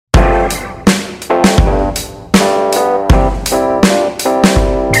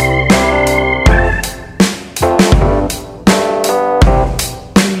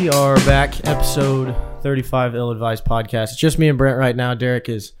episode 35 Ill Advised Podcast. It's just me and Brent right now. Derek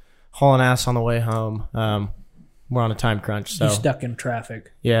is hauling ass on the way home. We're on a time crunch, so he's stuck in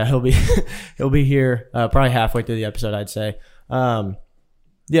traffic. Yeah, he'll be here probably halfway through the episode, I'd say.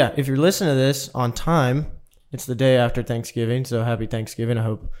 Yeah, if you're listening to this on time, it's the day after Thanksgiving, so happy Thanksgiving. I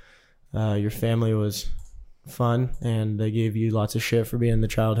hope your family was fun and they gave you lots of shit for being the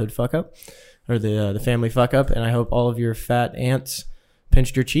childhood fuck up or the family fuck up, and I hope all of your fat aunts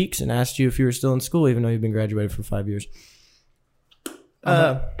pinched your cheeks and asked you if you were still in school, even though you've been graduated for 5 years.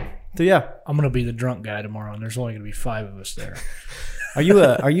 So yeah, I'm gonna be the drunk guy tomorrow, and there's only gonna be 5 of us there. Are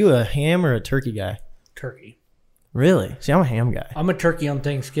you a ham or a turkey guy? Turkey. Really? See, I'm a ham guy. I'm a turkey on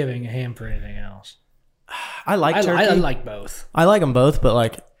Thanksgiving, a ham for anything else. I like turkey. I like both. I like them both, but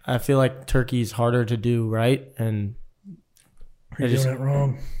like I feel like turkey's harder to do right, and you're doing it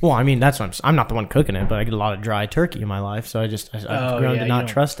wrong. Well, I mean, that's what I'm not the one cooking it, but I get a lot of dry turkey in my life, so I've grown to not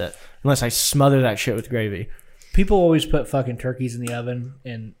trust it unless I smother that shit with gravy. People always put fucking turkeys in the oven,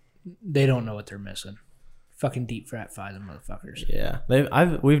 and they don't know what they're missing. Fucking deep fry them motherfuckers. Yeah,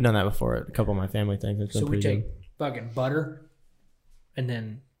 we've done that before at a couple of my family things. It's been pretty good. Fucking butter and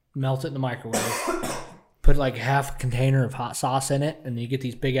then melt it in the microwave. Put like half a container of hot sauce in it, and you get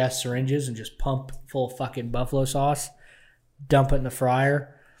these big ass syringes and just pump full of fucking buffalo sauce. Dump it in the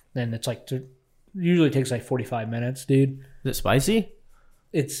fryer. Then it's like usually takes like 45 minutes, dude. Is it spicy?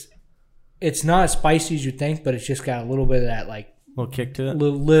 It's not as spicy as you think, but it's just got a little bit of that like little kick to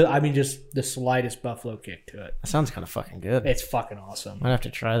it. I mean, just the slightest buffalo kick to it. That sounds kind of fucking good. It's fucking awesome. I'd have to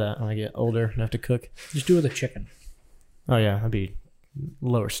try that when I get older and have to cook. Just do it with a chicken. Oh yeah, that'd be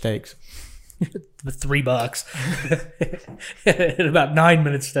lower stakes. With $3 in about 9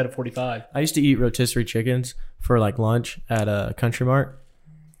 minutes instead of 45. I used to eat rotisserie chickens for like lunch at a Country Mart.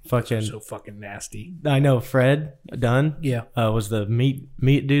 Fucking so fucking nasty. I know Fred Dunn. Yeah, was the meat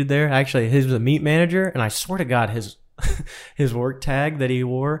dude there. Actually, he was a meat manager, and I swear to God, his work tag that he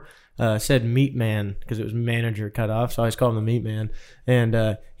wore said meat man because it was manager cut off. So I always called him the meat man,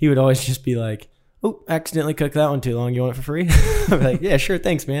 and he would always just be like, "Oh, accidentally cooked that one too long. You want it for free?" I'd be like, "Yeah, sure,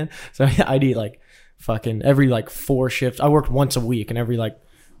 thanks, man." So I'd eat like fucking every like 4 shifts. I worked once a week, and every like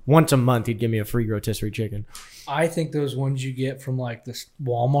once a month he'd give me a free rotisserie chicken. I think those ones you get from like this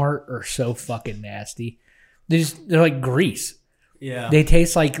Walmart are so fucking nasty. They're like grease. Yeah, they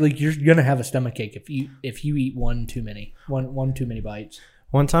taste like you're gonna have a stomachache if you eat one too many bites.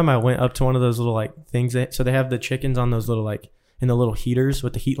 One time I went up to one of those little like things so they have the chickens on those little like in the little heaters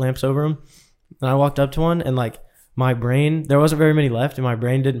with the heat lamps over them. And I walked up to one, and like my brain, there wasn't very many left, and my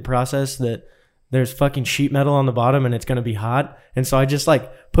brain didn't process that there's fucking sheet metal on the bottom and it's gonna be hot. And so I just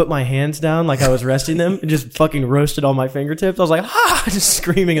like put my hands down like I was resting them and just fucking roasted all my fingertips. I was like, just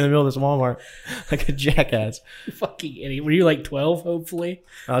screaming in the middle of this Walmart like a jackass. You fucking idiot. Were you like 12, hopefully?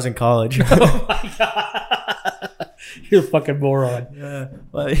 I was in college. Oh my God. You're a fucking moron. Yeah.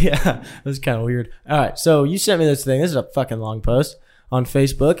 Well, yeah, it was kind of weird. All right, so you sent me this thing. This is a fucking long post on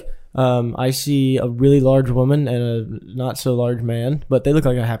Facebook. I see a really large woman and a not so large man, but they look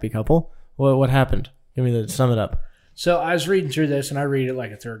like a happy couple. What happened? Sum it up. So I was reading through this, and I read it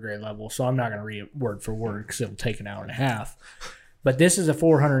like a 3rd grade level, so I'm not going to read it word for word because it'll take an hour and a half. But this is a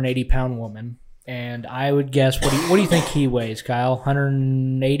 480-pound woman, and I would guess, what do you think he weighs, Kyle?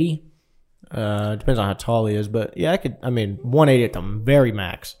 180? Depends on how tall he is, but yeah, 180 at the very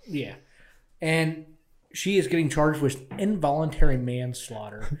max. Yeah. And she is getting charged with involuntary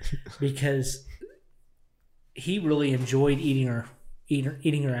manslaughter because he really enjoyed eating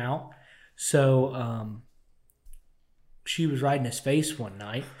her out. So she was riding his face one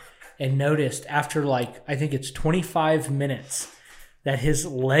night and noticed after like I think it's 25 minutes that his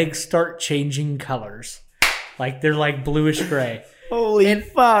legs start changing colors. Like they're like bluish gray. Holy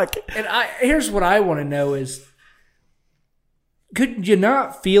fuck. And here's what I want to know is, could you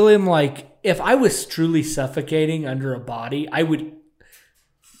not feel him like if I was truly suffocating under a body, I would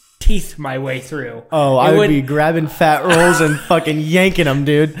teeth my way through. Oh, I would be grabbing fat rolls and fucking yanking them,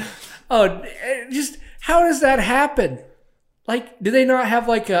 dude. Oh, just how does that happen? Like, do they not have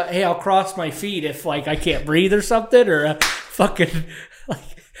like a, hey, I'll cross my feet if like I can't breathe or something, or a fucking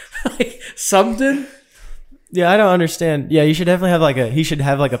like something? Yeah, I don't understand. Yeah, you should definitely he should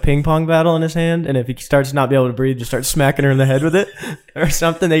have like a ping pong battle in his hand, and if he starts to not be able to breathe, just start smacking her in the head with it or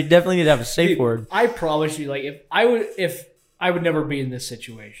something. They definitely need to have a safe word. I promise you, like if I would never be in this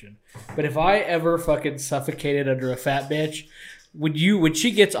situation, but if I ever fucking suffocated under a fat bitch, when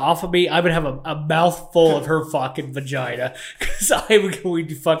she gets off of me, I would have a mouthful of her fucking vagina, because I would go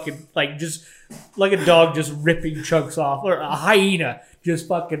into fucking like just like a dog just ripping chunks off, or a hyena just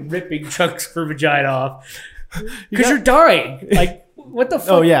fucking ripping chunks of her vagina off. Because you're dying. Like, What the fuck?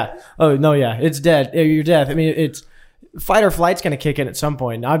 Oh yeah. Oh no, yeah. It's dead. You're dead. I mean, it's fight or flight's gonna kick in at some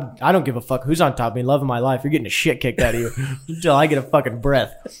point. I don't give a fuck who's on top of me. Love of my life. You're getting the shit kicked out of you until I get a fucking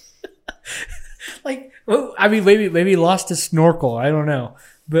breath. Like, well, I mean, maybe he lost his snorkel. I don't know,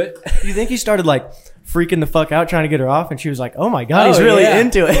 but You think he started like freaking the fuck out trying to get her off, and she was like, "Oh my god, he's really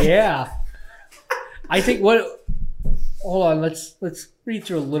into it." Yeah. I think what. Hold on. Let's read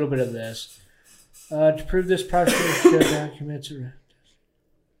through a little bit of this. To prove this, prosecutor showed documents. Took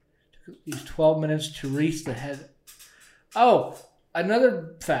at least 12 minutes to reach the head. Oh,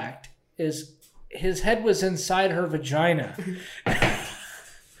 another fact is his head was inside her vagina.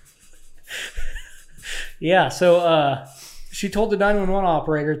 Yeah, so she told the 911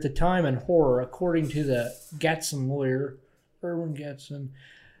 operator at the time in horror, according to the Gatson lawyer, Erwin Gatson.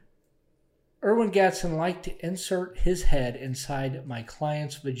 Erwin Gatson liked to insert his head inside my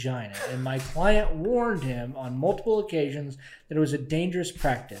client's vagina, and my client warned him on multiple occasions that it was a dangerous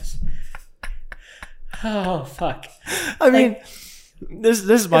practice. Oh, fuck. I mean, this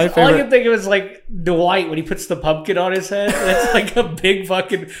is my favorite. All I can think of is like Dwight when he puts the pumpkin on his head. That's like a big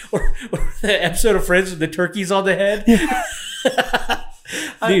fucking... Or the episode of Friends with the turkeys on the head.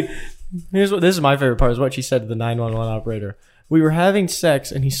 Dude, this is my favorite part, is what she said to the 911 operator. We were having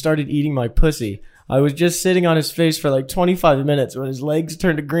sex, and he started eating my pussy. I was just sitting on his face for like 25 minutes when his legs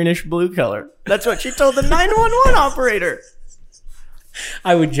turned a greenish-blue color. That's what she told the 911 operator.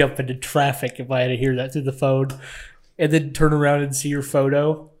 I would jump into traffic if I had to hear that through the phone and then turn around and see your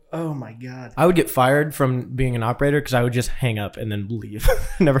photo. Oh, my God. I would get fired from being an operator because I would just hang up and then leave.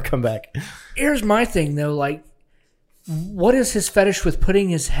 Never come back. Here's my thing, though. Like, what is his fetish with putting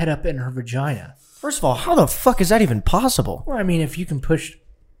his head up in her vagina? First of all, how the fuck is that even possible? Well, I mean, if you can push,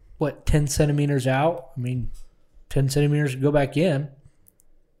 10 centimeters out? I mean, 10 centimeters to go back in.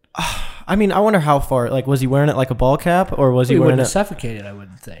 I mean, I wonder how far. Like, was he wearing it like a ball cap, or was he wearing wouldn't it suffocated? I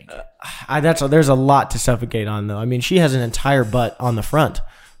wouldn't think. There's a lot to suffocate on, though. I mean, she has an entire butt on the front,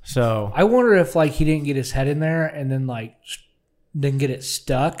 so I wonder if like he didn't get his head in there and then didn't get it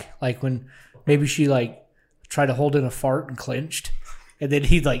stuck. Like when maybe she like tried to hold in a fart and clenched. And then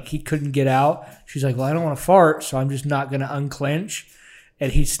he couldn't get out. She's like, well, I don't want to fart, so I'm just not going to unclench.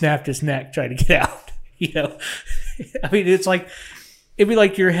 And he snapped his neck trying to get out. You know, I mean, it'd be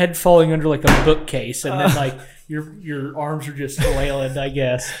like your head falling under like a bookcase, and then like your arms are just flailing, I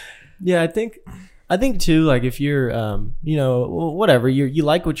guess. Yeah, I think too. Like if you're, whatever you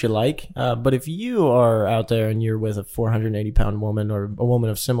like what you like, but if you are out there and you're with a 480-pound woman or a woman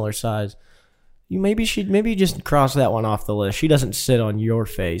of similar size. Maybe just cross that one off the list. She doesn't sit on your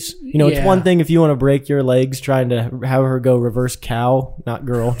face. It's one thing if you want to break your legs trying to have her go reverse cow, not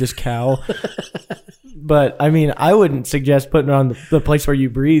girl, just cow. But I mean, I wouldn't suggest putting her on the place where you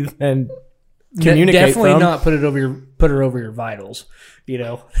breathe and communicate. Definitely not put her over your vitals.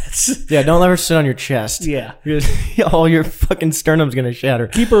 Yeah, don't let her sit on your chest. Yeah, all your fucking sternum's gonna shatter.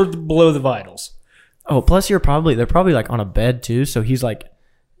 Keep her below the vitals. Oh, plus they're probably like on a bed too, so he's like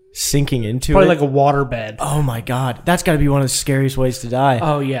sinking into probably it. Like a water bed. Oh my god, that's got to be one of the scariest ways to die.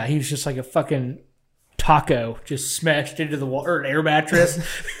 Oh yeah, he was just like a fucking taco just smashed into the wall, or an air mattress.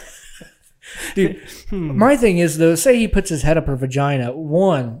 Dude, my thing is though, say he puts his head up her vagina.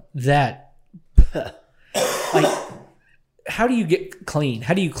 One, that like, how do you get clean?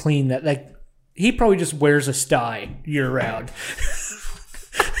 How do you clean that? Like, he probably just wears a sty year round.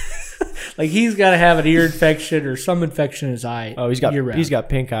 Like he's got to have an ear infection or some infection in his eye. Oh, he's got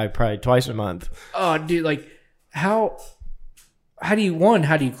pink eye probably twice a month. Oh, dude, like how do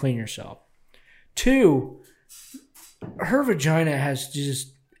you clean yourself? Two, her vagina has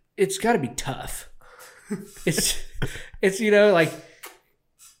it's got to be tough. It's like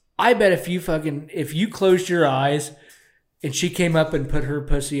I bet if you closed your eyes and she came up and put her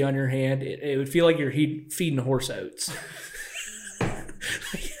pussy on your hand, it would feel like you're feeding horse oats.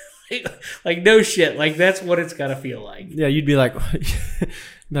 Like no shit, like that's what it's gotta feel like. Yeah, you'd be like,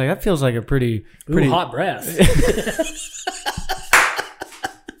 that feels like a pretty hot breath.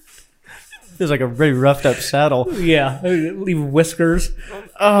 Feels like a very roughed up saddle. Yeah, leave whiskers.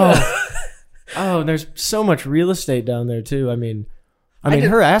 Oh, there's so much real estate down there too. I mean,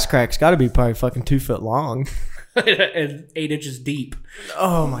 her ass crack's got to be probably fucking 2 foot long and 8 inches deep.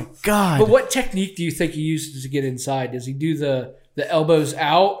 Oh my god! But what technique do you think he uses to get inside? Does he do the elbows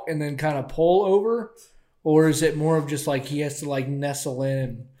out and then kind of pull over, or is it more of just like he has to like nestle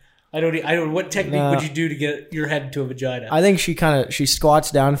in? I don't. What technique would you do to get your head into a vagina? I think she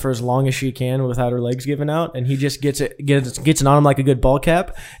squats down for as long as she can without her legs giving out, and he just gets it on him like a good ball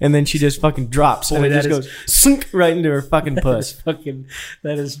cap, and then she just fucking drops, and it just goes sunk right into her fucking puss.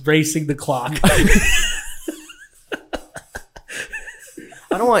 That is racing the clock.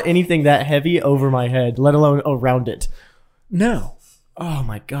 I don't want anything that heavy over my head, let alone around it. No. Oh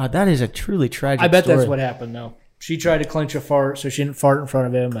my God, that is a truly tragic I bet story. that's what happened, though. She tried to clench a fart so she didn't fart in front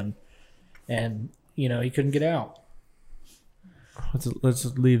of him, and he couldn't get out. Let's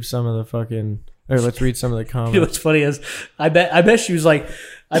leave some of the fucking... Or let's read some of the comments. What's funny is, I bet she was like,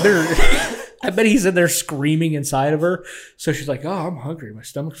 I bet he's in there screaming inside of her. So she's like, "Oh, I'm hungry. My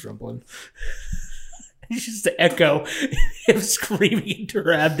stomach's rumbling." It's just the echo, him screaming into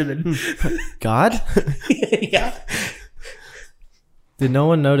her abdomen. God? Yeah. Did no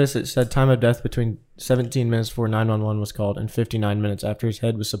one notice it said time of death between 17 minutes before 911 was called and 59 minutes after his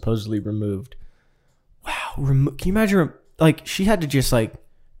head was supposedly removed? Wow. Can you imagine, like, she had to just, like,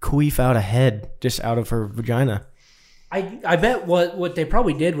 queef out a head just out of her vagina. I bet what they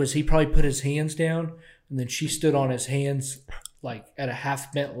probably did was he probably put his hands down, and then she stood on his hands, like, at a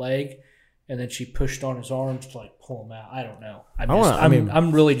half bent leg, and then she pushed on his arms to, like, pull him out. I don't know.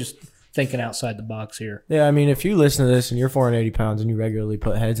 I'm really just thinking outside the box here. Yeah, I mean, if you listen to this and you're 480 pounds and you regularly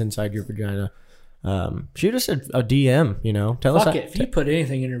put heads inside your vagina, shoot us a DM, Tell us. If you put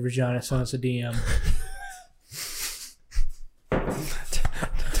anything in your vagina, send us a DM.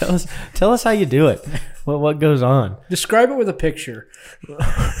 Tell us how you do it. What goes on? Describe it with a picture.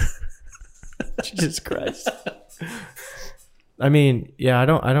 Jesus Christ. I mean, yeah, I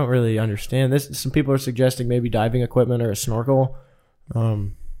don't really understand this. Some people are suggesting maybe diving equipment or a snorkel.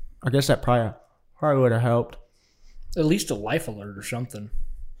 I guess that probably would have helped. At least a life alert or something.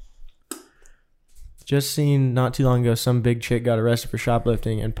 Just seen not too long ago, some big chick got arrested for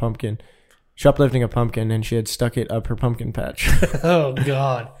shoplifting a pumpkin, and she had stuck it up her pumpkin patch. Oh,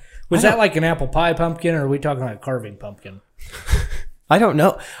 God. Was that like an apple pie pumpkin, or are we talking like a carving pumpkin? I don't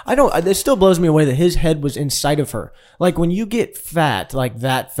know. It still blows me away that his head was inside of her. Like, when you get fat, like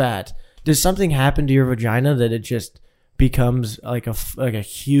that fat, does something happen to your vagina that it just becomes like a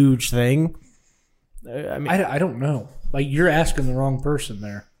huge thing? I mean, I don't know. Like, you're asking the wrong person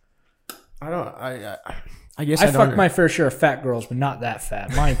there. I guess I fucked my fair share of fat girls, but not that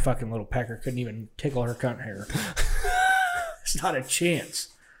fat. My fucking little pecker couldn't even tickle her cunt hair. It's not a chance.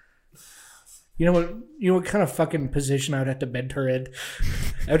 You know what kind of fucking position I would have to bend her in?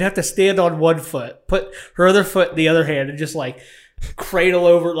 I would have to stand on one foot, put her other foot in the other hand, and just like cradle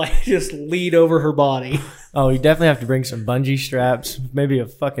over, like just lean over her body. Oh, you definitely have to bring some bungee straps, maybe a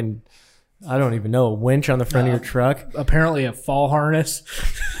fucking, I don't even know, a winch on the front of your truck. Apparently a fall harness.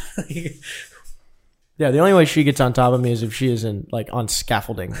 Yeah, the only way she gets on top of me is if she is on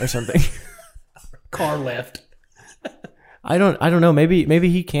scaffolding or something. Car lift. I don't know. Maybe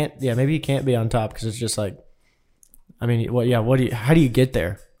he can't. Yeah, maybe he can't be on top because it's just like, I mean, how do you get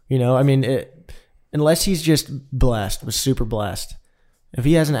there? I mean, unless he's just was super blessed. If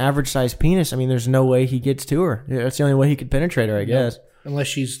he has an average sized penis, I mean, there's no way he gets to her. That's the only way he could penetrate her, I guess. Unless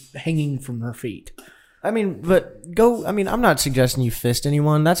she's hanging from her feet. I mean, I'm not suggesting you fist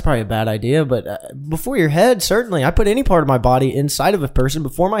anyone. That's probably a bad idea. But before your head, certainly. I put any part of my body inside of a person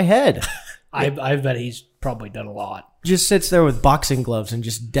before my head. I bet he's probably done a lot. Just sits there with boxing gloves and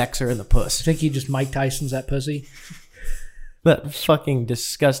just decks her in the puss. Think he just Mike Tyson's that pussy? That fucking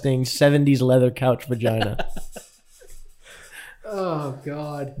disgusting 70s leather couch vagina. Oh,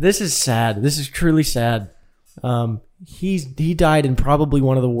 God. This is sad. This is truly sad. He died in probably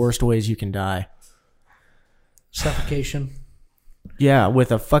one of the worst ways you can die. Suffocation. Yeah,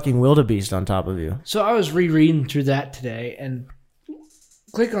 with a fucking wildebeest on top of you. So I was rereading through that today, and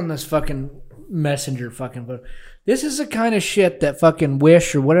click on this fucking messenger fucking photo. This is the kind of shit that fucking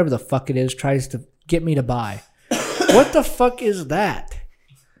Wish or whatever the fuck it is tries to get me to buy. What the fuck is that?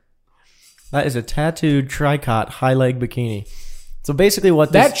 That is a tattooed tricot high leg bikini. So basically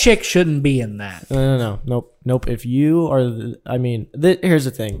what that chick shouldn't be in that. No. Nope. If you are, here's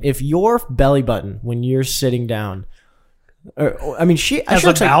the thing. If your belly button, when you're sitting down, she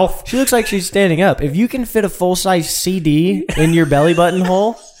looks like she's standing up. If you can fit a full-size CD in your belly button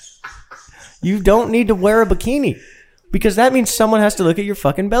hole, you don't need to wear a bikini. Because that means someone has to look at your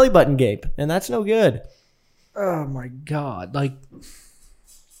fucking belly button gape. And that's no good. Oh my God. Like,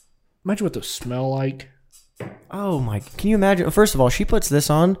 imagine what those smell like. Oh my! Can you imagine? First of all, she puts this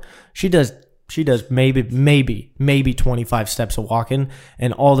on. She does maybe 25 steps of walking,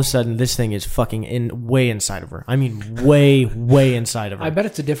 and all of a sudden, this thing is fucking way inside of her. I mean, way inside of her. I bet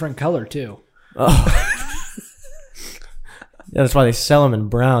it's a different color too. Oh, yeah, that's why they sell them in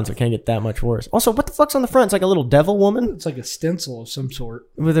brown, so it can't get that much worse. Also, what the fuck's on the front? It's like a little devil woman. It's like a stencil of some sort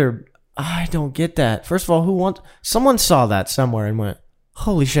with her. I don't get that. First of all, someone saw that somewhere and went,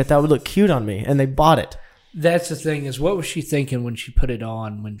 "Holy shit, that would look cute on me," and they bought it. That's the thing, is what was she thinking when she put it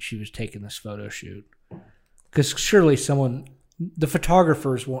on when she was taking this photo shoot? Because surely someone the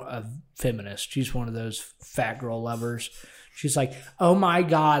photographer's a feminist. She's one of those fat girl lovers. She's like, oh my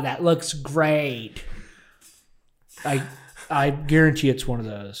God, that looks great. I guarantee it's one of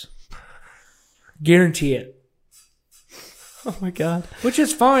those. Guarantee it. Oh my God. Which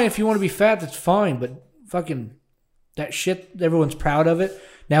is fine. If you want to be fat, that's fine. But fucking that shit, everyone's proud of it.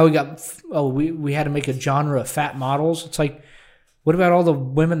 Now we had to make a genre of fat models. It's like, what about all the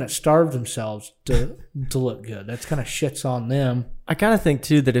women that starve themselves to look good? That's kind of shits on them. I kind of think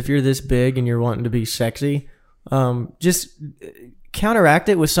too that if you're this big and you're wanting to be sexy, just counteract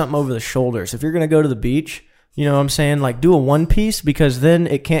it with something over the shoulders. If you're going to go to the beach, you know what I'm saying? Like do a one piece, because then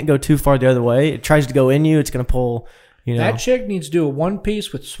it can't go too far the other way. It tries to go in you. It's going to pull, you know. That chick needs to do a one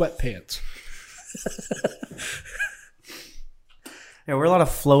piece with sweatpants. Yeah, wear a lot of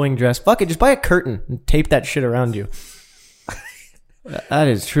flowing dress. Fuck it, just buy a curtain and tape that shit around you. That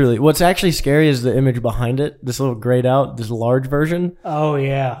is truly... What's actually scary is the image behind it. This little grayed out, this large version. Oh,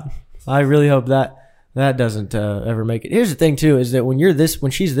 yeah. I really hope that doesn't ever make it. Here's the thing, too, is that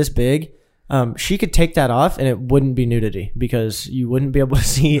when she's this big, she could take that off and it wouldn't be nudity because you wouldn't be able to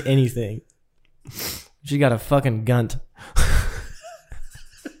see anything. She got a fucking gunt.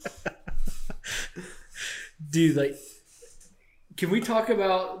 Dude, like... Can we talk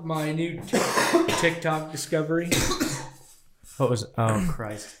about my new TikTok discovery? What was it? Oh,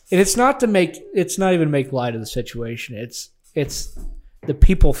 Christ. And it's not even to make light of the situation. It's the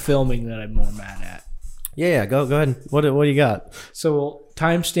people filming that I'm more mad at. Yeah, go ahead. What do you got? So we'll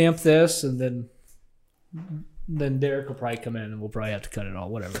timestamp this, and then Derek will probably come in, and we'll probably have to cut it all,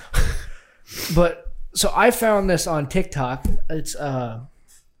 whatever. But so I found this on TikTok. It's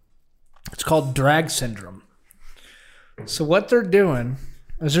called drag syndrome. So what they're doing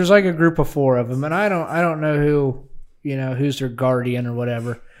is there's like a group of 4 of them, and I don't know who, you know, who's their guardian or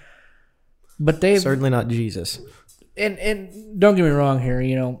whatever. But they certainly not Jesus. And don't get me wrong here,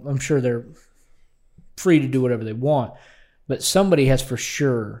 you know, I'm sure they're free to do whatever they want, but somebody has for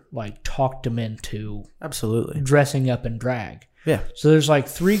sure like talked them into absolutely dressing up in drag. Yeah. So there's like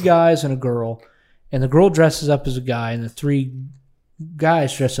 3 guys and a girl, and the girl dresses up as a guy, and the 3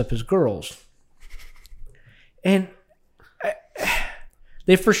 guys dress up as girls. And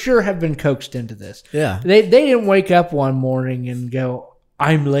they for sure have been coaxed into this. Yeah. They didn't wake up one morning and go,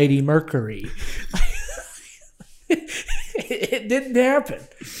 I'm Lady Mercury. It didn't happen.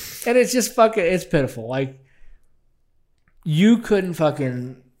 And it's just fucking, it's pitiful. Like, you couldn't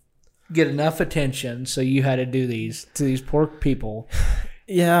fucking get enough attention, so you had to do these to these poor people.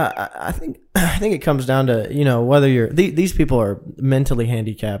 Yeah, I think it comes down to, you know, whether you're these people are mentally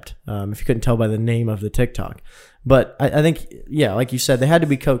handicapped. If you couldn't tell by the name of the TikTok, but I think, yeah, like you said, they had to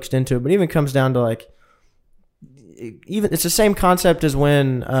be coaxed into it. But even comes down to like, even it's the same concept as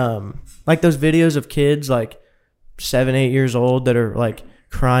when like those videos of kids like 7, 8 years old that are like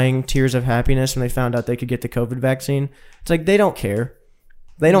crying tears of happiness when they found out they could get the COVID vaccine. It's like they don't care.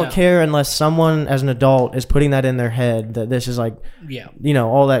 They don't care unless someone as an adult is putting that in their head that this is like, you know,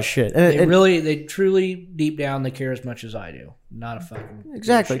 all that shit. And they truly deep down, they care as much as I do. Not a fucking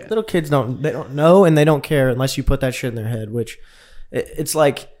exactly. shit. Little kids don't know and they don't care unless you put that shit in their head. Which it's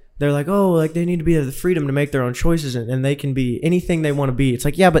like they're like, oh, like they need to be the freedom to make their own choices and they can be anything they want to be. It's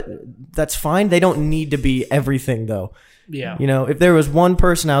like, yeah, but that's fine. They don't need to be everything though. Yeah, you know, if there was one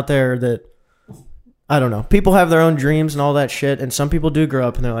person out there that, I don't know, people have their own dreams and all that shit, and some people do grow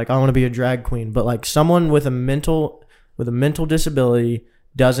up and they're like, I want to be a drag queen, but like someone with a mental disability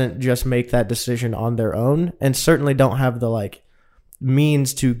doesn't just make that decision on their own, and certainly don't have the like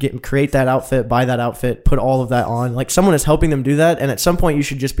means to create that outfit, buy that outfit, put all of that on. Like someone is helping them do that, and at some point you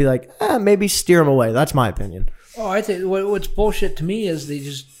should just be like, maybe steer them away. That's my opinion. Oh, I think what's bullshit to me is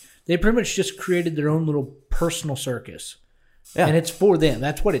they pretty much just created their own little personal circus, and it's for them.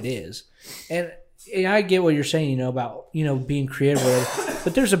 That's what it is, and I get what you're saying, you know, about, you know, being creative with it,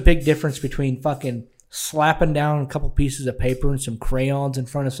 but there's a big difference between fucking slapping down a couple pieces of paper and some crayons in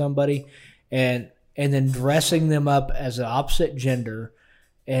front of somebody and then dressing them up as an opposite gender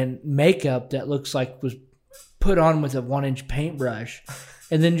and makeup that looks like was put on with a 1-inch paintbrush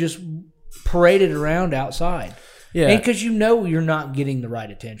and then just paraded around outside. Yeah. And because you know you're not getting the right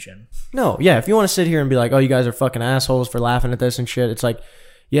attention. No, yeah. If you want to sit here and be like, oh, you guys are fucking assholes for laughing at this and shit, it's like,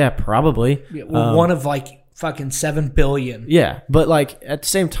 yeah, probably. Yeah, well, one of like fucking 7 billion. Yeah, but like at the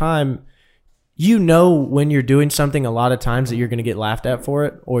same time, you know when you're doing something a lot of times that you're going to get laughed at for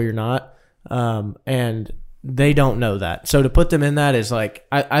it or you're not, and they don't know that. So to put them in that is like,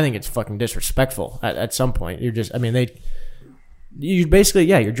 I think it's fucking disrespectful at some point. You're just, I mean, you basically,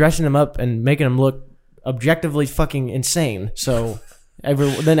 yeah, you're dressing them up and making them look objectively fucking insane. So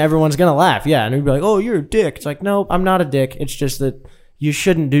then everyone's gonna laugh. Yeah, and you'd be like, "Oh, you're a dick." It's like, no, I'm not a dick. It's just that you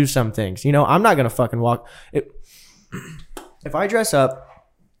shouldn't do some things. You know, I'm not gonna fucking walk. If I dress up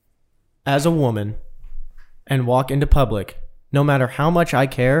as a woman and walk into public, no matter how much I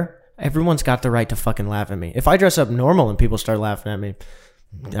care, everyone's got the right to fucking laugh at me. If I dress up normal and people start laughing at me,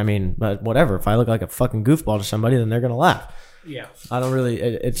 I mean, but whatever. If I look like a fucking goofball to somebody, then they're gonna laugh. Yeah. I don't really.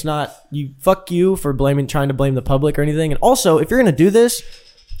 It's not you. Fuck you for trying to blame the public or anything. And also, if you're gonna do this,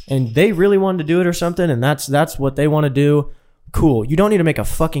 and they really wanted to do it or something, and that's what they want to do, cool. You don't need to make a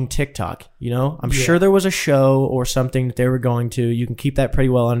fucking TikTok. You know, I'm sure there was a show or something that they were going to. You can keep that pretty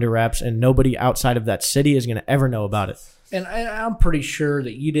well under wraps, and nobody outside of that city is gonna ever know about it. And I'm pretty sure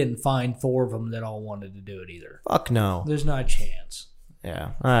that you didn't find 4 of them that all wanted to do it either. Fuck no. There's not a chance.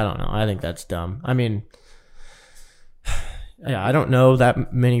 Yeah, I don't know. I think that's dumb. I mean, yeah, I don't know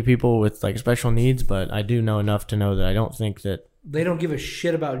that many people with like special needs, but I do know enough to know that I don't think that they don't give a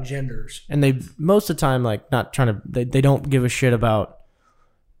shit about genders. And they most of the time, like, not trying to, they don't give a shit about,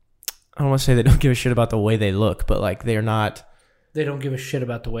 I don't want to say they don't give a shit about the way they look, but like they're not. They don't give a shit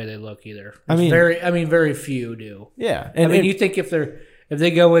about the way they look either. I mean, very few do. Yeah. And you think if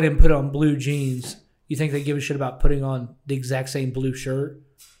they go in and put on blue jeans, you think they give a shit about putting on the exact same blue shirt?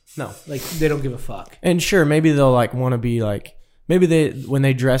 No. Like, they don't give a fuck. And sure, maybe they'll like want to be like, maybe when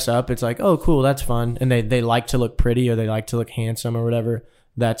they dress up, it's like, oh, cool, that's fun. And they like to look pretty or they like to look handsome or whatever.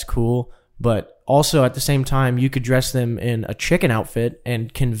 That's cool. But also at the same time, you could dress them in a chicken outfit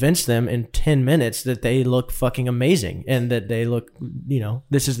and convince them in 10 minutes that they look fucking amazing and that they look, you know,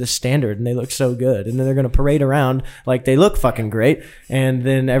 this is the standard and they look so good. And then they're going to parade around like they look fucking great. And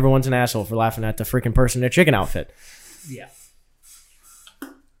then everyone's an asshole for laughing at the freaking person in a chicken outfit. Yeah.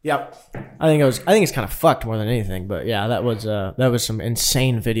 Yep. I think it's kind of fucked more than anything, but yeah, that was some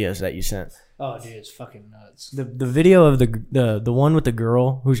insane videos that you sent. Oh, dude, it's fucking nuts. The video of the one with the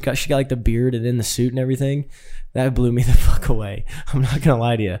girl she got like the beard and in the suit and everything, that blew me the fuck away. I'm not gonna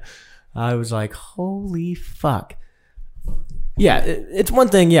lie to you. I was like, holy fuck. Yeah, it's one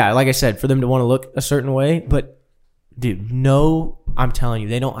thing, yeah, like I said, for them to want to look a certain way, but dude, no, I'm telling you,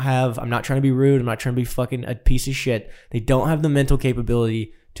 they don't have, I'm not trying to be rude, I'm not trying to be fucking a piece of shit. They don't have the mental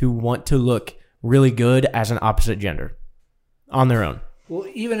capability to want to look really good as an opposite gender on their own. Well,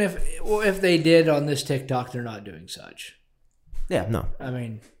 even if they did on this TikTok, they're not doing such. Yeah, no. I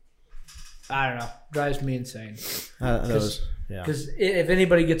mean, I don't know. Drives me insane. Because if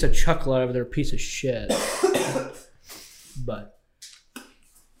anybody gets a chuckle out of it, they're a piece of shit. But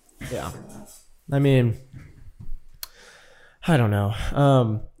yeah, I mean, I don't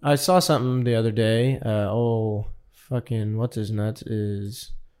know. I saw something the other day. Fucking what's his nuts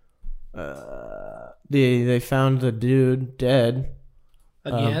is they found the dude dead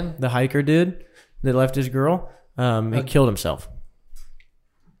again. The hiker dude that left his girl. He killed himself.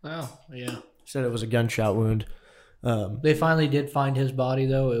 Oh yeah. Said it was a gunshot wound. They finally did find his body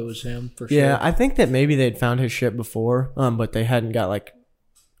though. It was him for sure. Yeah, I think that maybe they'd found his shit before, but they hadn't got like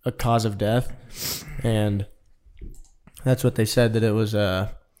a cause of death, and that's what they said, that it was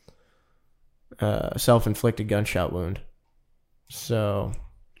a self-inflicted gunshot wound. So,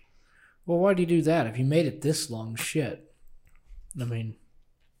 well, why'd you do that if you made it this long? Shit. I mean,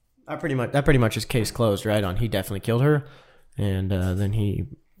 that pretty much is case closed, right? On he definitely killed her, and then he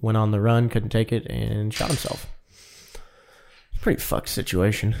went on the run, couldn't take it, and shot himself. Pretty fucked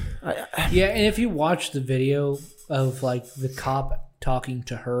situation. Yeah, and if you watch the video of like the cop talking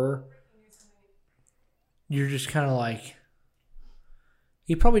to her, you're just kind of like,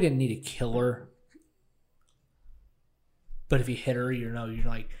 he probably didn't need to kill her, but if he hit her, you're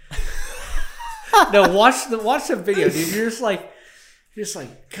like, no, watch the video, dude. You're just like,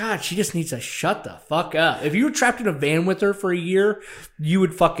 God, she just needs to shut the fuck up. If you were trapped in a van with her for a year, you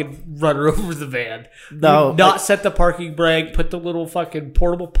would fucking run her over the van. No, not set the parking brake, put the little fucking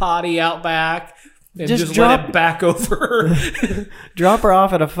portable potty out back, and just let it back over her. Drop her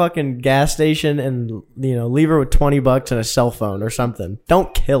off at a fucking gas station and, leave her with $20 and a cell phone or something.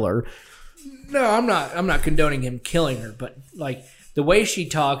 Don't kill her. No, I'm not condoning him killing her, but like the way she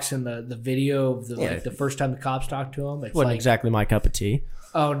talks in the video of the first time the cops talked to him, it's wasn't exactly my cup of tea.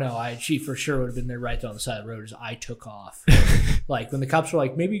 Oh no, she for sure would have been there right there on the side of the road as I took off. Like when the cops were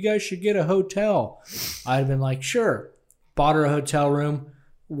like, maybe you guys should get a hotel, I'd have been like, sure. Bought her a hotel room,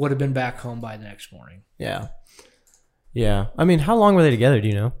 would have been back home by the next morning. Yeah. Yeah. I mean, how long were they together, do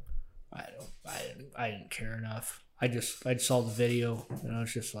you know? I didn't care enough. I saw the video and I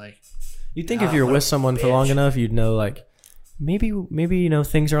was just like, you'd think if you're with someone for long enough, you'd know, like, maybe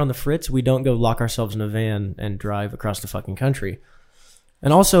things are on the fritz. We don't go lock ourselves in a van and drive across the fucking country.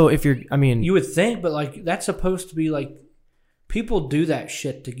 And also, if you're, I mean, you would think, but like that's supposed to be like people do that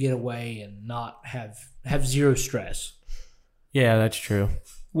shit to get away and not have zero stress. Yeah, that's true.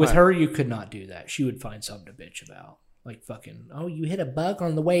 With her, you could not do that. She would find something to bitch about. Like fucking, oh, you hit a bug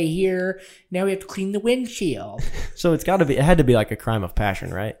on the way here. Now we have to clean the windshield. So it had to be like a crime of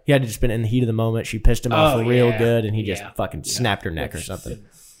passion, right? He had to just been in the heat of the moment. She pissed him off real good, and he just fucking snapped her neck or something.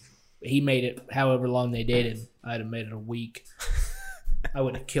 He made it however long they dated. I'd have made it a week. I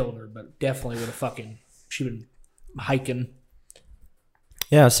would have killed her, but definitely would have she would have hiking.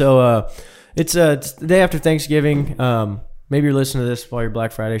 Yeah, so it's the day after Thanksgiving. Maybe you're listening to this while you're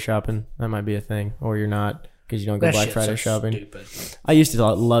Black Friday shopping. That might be a thing. Or you're not because you don't go Black Friday shopping. Stupid. I used to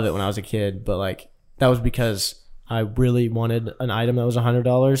love it when I was a kid, but like that was because I really wanted an item that was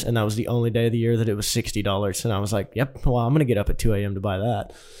 $100, and that was the only day of the year that it was $60. And I was like, yep, well, I'm going to get up at 2 a.m. to buy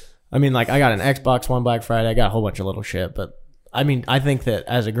that. I mean, like I got an Xbox One Black Friday. I got a whole bunch of little shit. But I mean, I think that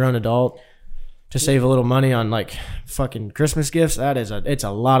as a grown adult, to save a little money on like fucking Christmas gifts, it's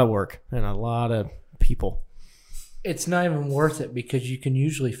a lot of work and a lot of people. It's not even worth it because you can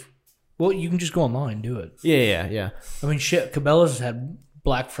usually, you can just go online and do it. Yeah. I mean, shit, Cabela's has had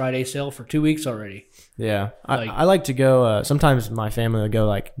Black Friday sale for 2 weeks already. Yeah. I like to go, sometimes my family will go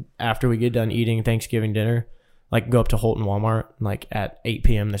like after we get done eating Thanksgiving dinner, like go up to Holton Walmart, like at 8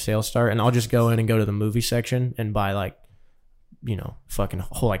 p.m. the sales start, and I'll just go in and go to the movie section and buy like, fucking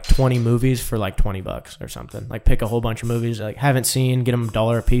whole like 20 movies for like $20 or something. Like pick a whole bunch of movies like haven't seen, get them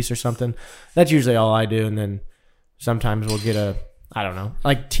 $1 a piece or something. That's usually all I do, and then sometimes we'll get I don't know.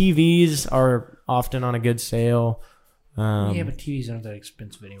 Like TVs are often on a good sale. Yeah, but TVs aren't that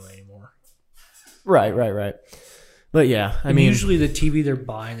expensive anymore. Right. But yeah, I mean, usually the TV they're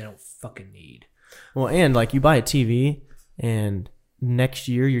buying they don't fucking need. Well, and like you buy a TV, and next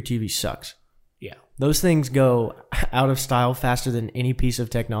year your TV sucks. Yeah, those things go out of style faster than any piece of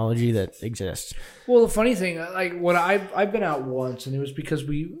technology that exists. Well, the funny thing, like what I've been out once, and it was because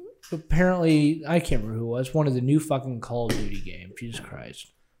we apparently I can't remember who it was. One of the new fucking Call of Duty games. Jesus Christ,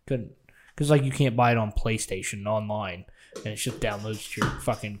 couldn't because like you can't buy it on PlayStation online, and it just downloads to your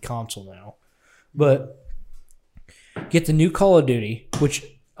fucking console now. But get the new Call of Duty, which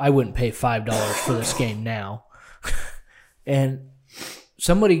I wouldn't pay $5 for this game now. And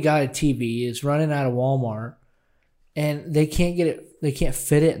somebody got a TV, is running out of Walmart, and they can't get it. They can't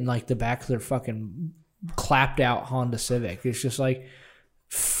fit it in like the back of their fucking clapped out Honda Civic. It's just like,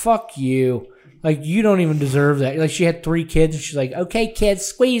 fuck you. Like you don't even deserve that. Like she had 3 kids, and she's like, "Okay, kids,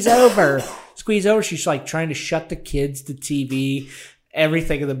 squeeze over, squeeze over." She's like trying to shut the kids, the TV,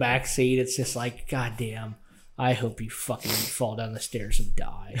 everything in the back seat. It's just like, goddamn. I hope you fucking fall down the stairs and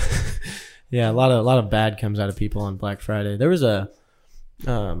die. Yeah, a lot of bad comes out of people on Black Friday. There was a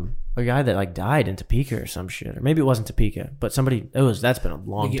guy that like died in Topeka or some shit, or maybe it wasn't Topeka, but that's been a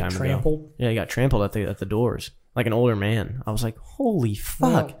long time trampled? ago. Yeah, he got trampled at the doors, like an older man. I was like, holy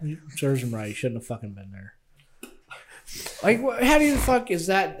fuck. Well, serves him right. He shouldn't have fucking been there. Like, how do the fuck is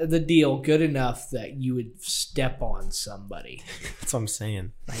that the deal good enough that you would step on somebody? That's what I'm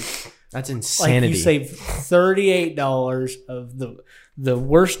saying. Like, that's insanity. Like you saved $38 of the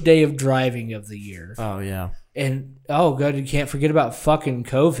worst day of driving of the year. Oh yeah. And god, you can't forget about fucking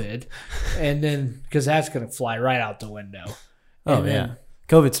COVID, and then because that's gonna fly right out the window. Oh yeah.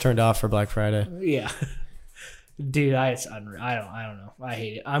 COVID's turned off for Black Friday. Yeah. Dude, it's unreal. I don't know. I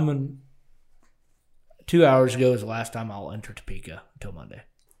hate it. I'm in 2 hours ago is the last time I'll enter Topeka until Monday.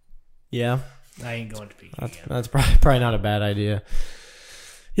 Yeah. I ain't going to Topeka again. That's probably not a bad idea.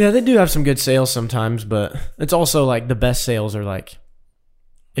 Yeah, they do have some good sales sometimes, but it's also like the best sales are like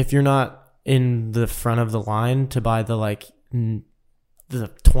if you're not in the front of the line to buy the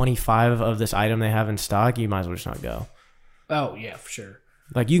 25 of this item they have in stock, you might as well just not go. Oh, yeah, for sure.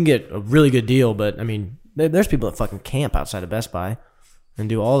 Like you can get a really good deal, but I mean, there's people that fucking camp outside of Best Buy and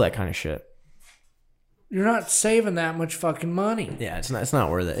do all that kind of shit. You're not saving that much fucking money. Yeah, it's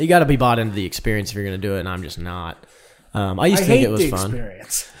not worth it. You got to be bought into the experience if you're going to do it, and I'm just not. I used to think it was fun.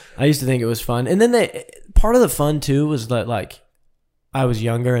 I used to think it was fun, and then part of the fun too was that like I was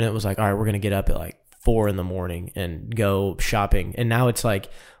younger, and it was like, all right, we're going to get up at like 4 a.m. and go shopping, and now it's like,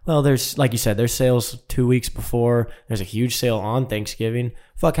 well, there's like you said, there's sales 2 weeks before. There's a huge sale on Thanksgiving.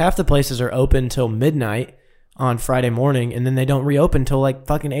 Fuck, half the places are open till midnight on Friday morning, and then they don't reopen till like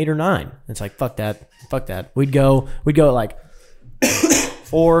fucking 8 or 9. It's like fuck that. We'd go at like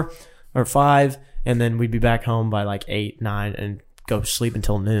 4 or 5, and then we'd be back home by like 8, 9, and go sleep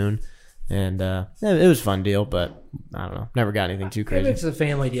until noon. And it was a fun deal, but I don't know. Never got anything too crazy. If it's a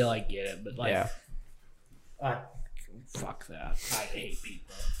family deal, I get it, but like, yeah. Fuck that. I hate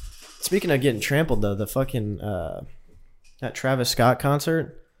people. Speaking of getting trampled, though, the fucking that Travis Scott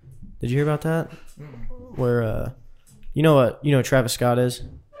concert. Did you hear about that? Where You know what Travis Scott is?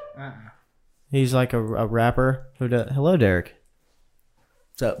 He's like a rapper who does. Hello, Derek.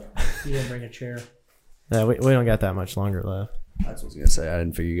 What's up? You didn't bring a chair. Yeah, we don't got that much longer left. That's what I was gonna say. I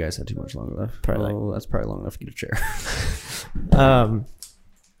didn't figure you guys had too much longer left. That's probably long enough to get a chair.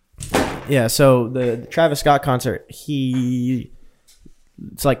 Yeah. So the Travis Scott concert, it's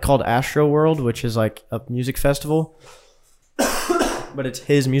like called Astro World, which is like a music festival, but it's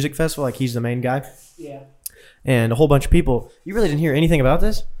his music festival. Like he's the main guy. Yeah. And a whole bunch of people. You really didn't hear anything about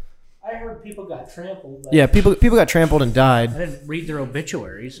this? I heard people got trampled. Yeah, people got trampled and died. I didn't read their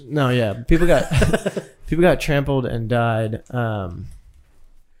obituaries. No, yeah, people got trampled and died.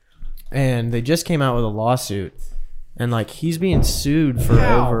 And they just came out with a lawsuit, and like he's being sued for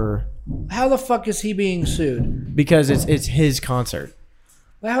over. How the fuck is he being sued? Because it's his concert.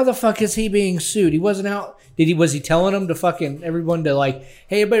 How the fuck is he being sued? He wasn't out. Was he telling them to fucking everyone to like,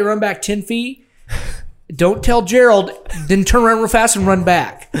 hey, everybody run back 10 feet? Don't tell Gerald, then turn around real fast and run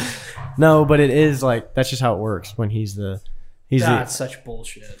back. No, but it is like that's just how it works when he's That's such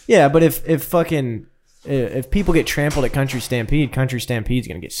bullshit. Yeah, but if people get trampled at Country Stampede, Country Stampede's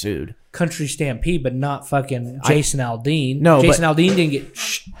gonna get sued. Country Stampede, but not fucking Jason Aldean. No, Jason Aldean didn't get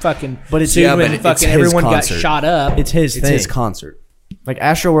fucking but it's, sued yeah, when but fucking it's everyone got concert. shot up. It's his thing. His concert. Like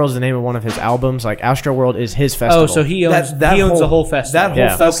Astro World is the name of one of his albums. Like Astro World is his festival. Oh, so he owns the whole festival. That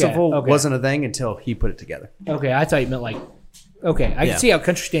whole festival Okay. wasn't a thing until he put it together. Okay, I thought you meant like. Okay, I can see how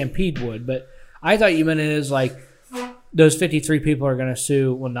Country Stampede would, but I thought you meant it as like those 53 people are going to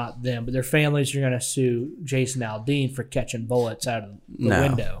sue. Well, not them, but their families are going to sue Jason Aldean for catching bullets out of the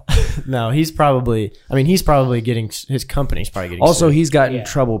window. No, he's probably getting his company's probably getting. Also, sued. he's gotten in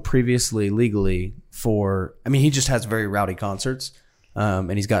trouble previously legally for. I mean, he just has very rowdy concerts,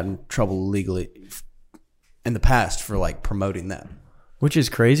 and he's gotten in trouble legally in the past for like promoting that. Which is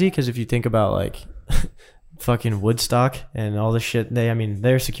crazy because if you think about like fucking Woodstock and all the shit,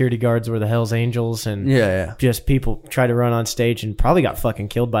 their security guards were the Hells Angels and just people tried to run on stage and probably got fucking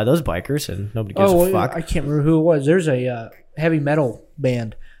killed by those bikers and nobody gives a fuck. I can't remember who it was. There's a heavy metal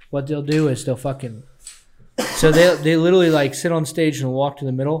band. What they'll do is they'll fucking so they literally like sit on stage and walk to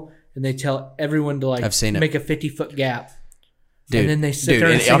the middle and they tell everyone to like make a 50-foot gap. Dude, and then they sit there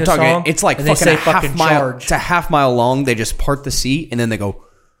and sing a song. It's like fucking a half mile. It's a half mile long. They just part the seat and then they go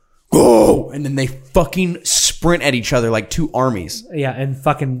and then they fucking sprint at each other like two armies. Yeah, and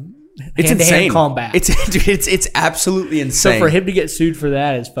fucking it's insane combat. It's absolutely insane. So for him to get sued for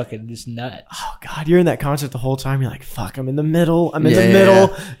that is fucking just nuts. Oh god, you're in that concert the whole time. You're like, fuck, I'm in the middle.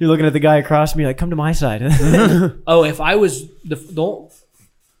 You're looking at the guy across me like, come to my side. Oh, if I was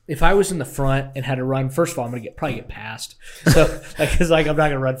if I was in the front and had to run, first of all, I'm gonna probably get passed. So I'm not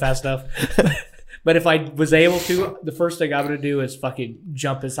gonna run fast enough. But if I was able to, the first thing I'm going to do is fucking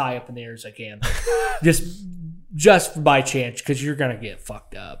jump as high up in the air as I can. just by chance, because you're going to get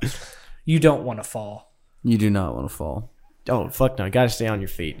fucked up. You don't want to fall. You do not want to fall. Oh, fuck no. Got to stay on your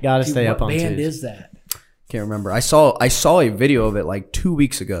feet. Got to stay up on twos. What band is that? Can't remember. I saw a video of it like 2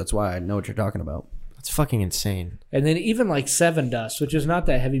 weeks ago. That's why I know what you're talking about. That's fucking insane. And then even like Seven Dust, which is not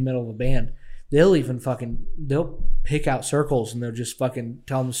that heavy metal of a band, they'll pick out circles and they'll just fucking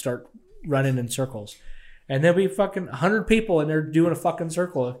tell them to start running in circles, and there'll be fucking 100 people and they're doing a fucking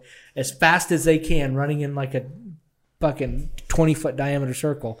circle as fast as they can, running in like a fucking 20-foot diameter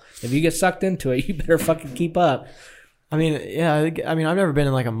circle. If you get sucked into it, you better fucking keep up. I've never been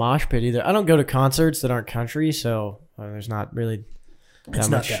in like a mosh pit either. I don't go to concerts that aren't country, so there's not really that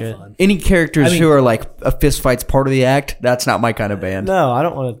much shit. Fun. Any characters who are like a fist fight's part of the act, that's not my kind of band. No, I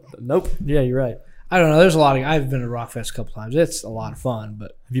don't want to. Nope. Yeah, you're right. I don't know. There's a lot of. I've been to Rockfest a couple times. It's a lot of fun,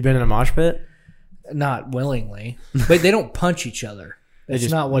 but have you been in a mosh pit? Not willingly. But they don't punch each other. That's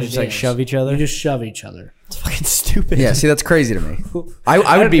not what it is. Just like shove each other. You just shove each other. It's fucking stupid. Yeah, see, that's crazy to me.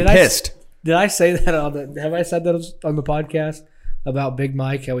 I would be pissed. Did I say that have I said that on the podcast about Big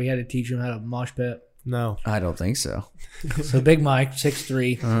Mike? How we had to teach him how to mosh pit? No, I don't think so. So Big Mike,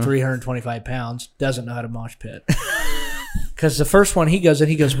 6'3", 325 pounds, doesn't know how to mosh pit. Because the first one he goes,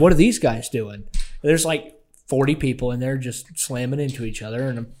 what are these guys doing? There's like 40 people in there just slamming into each other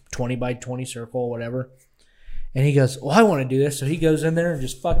in a 20 by 20 circle or whatever. And he goes, well, I want to do this. So he goes in there and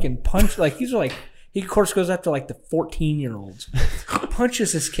just fucking punch. He of course goes after like the 14-year-olds.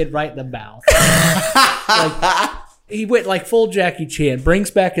 Punches this kid right in the mouth. He went like full Jackie Chan,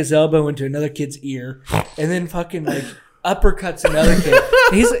 brings back his elbow into another kid's ear, and then fucking like uppercuts another kid.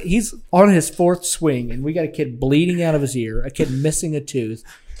 He's on his fourth swing, and we got a kid bleeding out of his ear, a kid missing a tooth,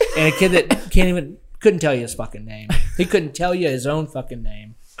 and a kid that couldn't tell you his fucking name. He couldn't tell you his own fucking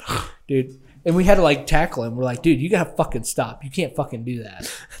name. Dude, And we had to like tackle him. We're like, dude, you gotta fucking stop. You can't fucking do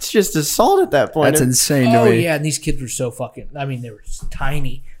that. It's just assault at that point. That's insane to Oh me. yeah, and these kids were so fucking. I mean, they were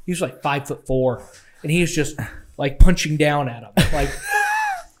tiny. He was like 5'4", and he was just like punching down at him. Like,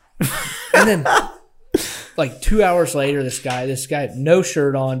 and then like 2 hours later, this guy, no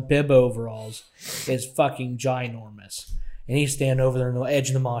shirt on, bib overalls, is fucking ginormous, and he's standing over there on the edge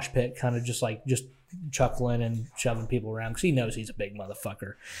of the mosh pit, kind of just chuckling and shoving people around because he knows he's a big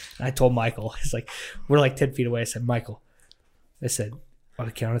motherfucker. And I told Michael, he's like, we're like 10 feet away. I said, Michael, I said, on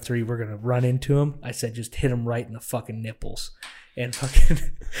the count of 3, we're gonna run into him. I said, just hit him right in the fucking nipples. And fucking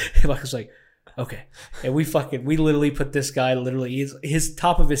Michael's like, okay. And we literally put this guy his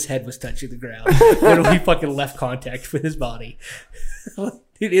top of his head was touching the ground. Literally fucking left contact with his body.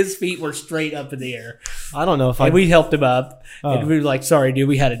 Dude, his feet were straight up in the air. I don't know if we helped him up. And we were like, sorry, dude,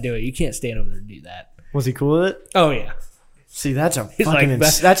 we had to do it. You can't stand over there and do that. Was he cool with it? Oh, yeah. See, that's a He's fucking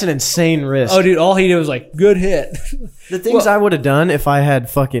like, that's an insane risk. Oh, dude, all he did was like, good hit. The things I would have done if I had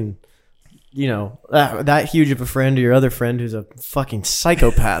fucking, that huge of a friend or your other friend who's a fucking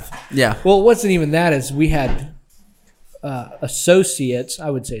psychopath. Yeah. Well, it wasn't even that. Is we had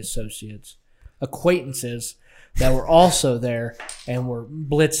acquaintances that were also there and were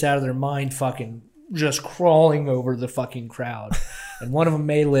blitzed out of their mind, fucking just crawling over the fucking crowd. And one of them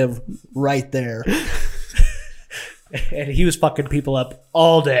may live right there. And he was fucking people up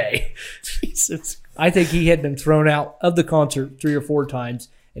all day. Jesus. I think he had been thrown out of the concert 3 or 4 times,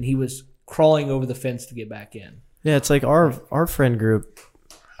 and he was crawling over the fence to get back in. Yeah, it's like our friend group.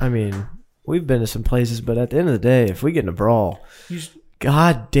 I mean, we've been to some places, but at the end of the day, if we get in a brawl,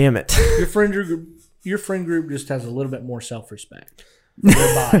 God damn it. Your friend group just has a little bit more self-respect for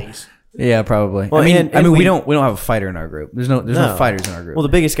their bodies. Yeah, probably. Well, I mean, we don't have a fighter in our group. There's no fighters in our group. Well, the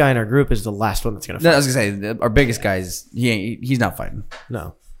biggest guy in our group is the last one that's gonna fight. No, I was gonna say our biggest guy is he's not fighting.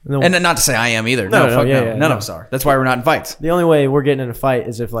 No. And not to say I am either. No, Fuck yeah, none of us are. That's why we're not in fights. The only way we're getting in a fight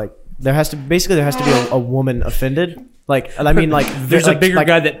is if like there has to be a woman offended. Like, I mean, like there's a bigger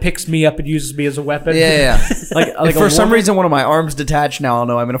guy that picks me up and uses me as a weapon. Yeah. like if for some reason one of my arms detached, now I'll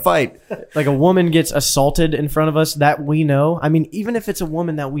know I'm in a fight. Like a woman gets assaulted in front of us that we know. I mean, even if it's a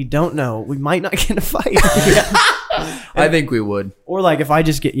woman that we don't know, we might not get in a fight. I think we would. Or like if I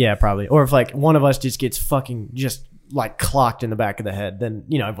just get probably. Or if like one of us just gets fucking just like clocked in the back of the head, then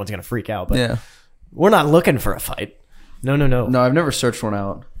everyone's gonna freak out. But we're not looking for a fight. No. No, I've never searched one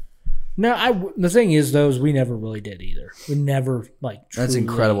out. No, the thing is, though, is we never really did either. We never, like, truly. That's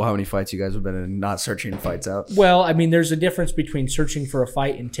incredible how many fights you guys have been in not searching fights out. Well, I mean, there's a difference between searching for a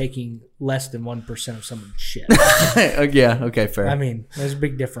fight and taking less than 1% of someone's shit. Yeah, okay, fair. I mean, there's a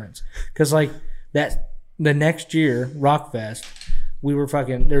big difference. Because, like, the next year, Rockfest, we were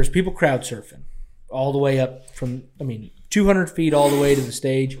there's people crowd surfing all the way up from, 200 feet all the way to the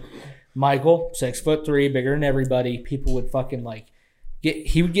stage. Michael, 6'3", bigger than everybody. People would fucking, like,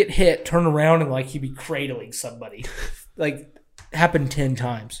 he would get hit, turn around, and like he'd be cradling somebody. Like, happened 10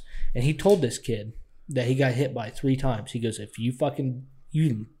 times. And he told this kid that he got hit by 3 times. He goes, if you fucking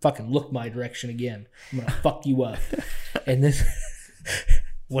look my direction again, I'm gonna fuck you up. And this,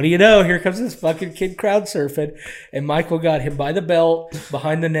 what do you know? Here comes this fucking kid crowd surfing, and Michael got him by the belt,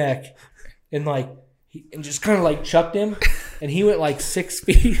 behind the neck, and and just kind of like chucked him, and he went like 6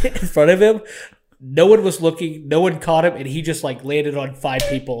 feet in front of him. No one was looking. No one caught him, and he just like landed on 5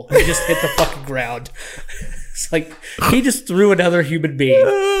 people. He just hit the fucking ground. It's like he just threw another human being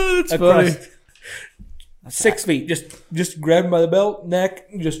That's across funny. 6 feet. Just grabbed him by the belt, neck,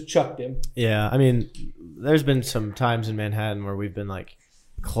 and just chucked him. Yeah, I mean, there's been some times in Manhattan where we've been like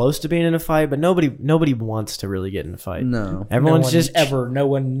close to being in a fight, but nobody wants to really get in a fight. No, everyone's no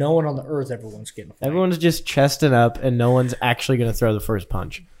one on the earth ever wants to get in a fight. Everyone's just chesting up, and no one's actually going to throw the first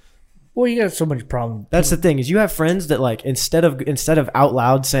punch. Well, you got so much problem. That's the thing, is you have friends that like instead of out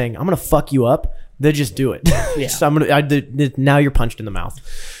loud saying I'm gonna fuck you up, they just do it. Yeah. So now you're punched in the mouth.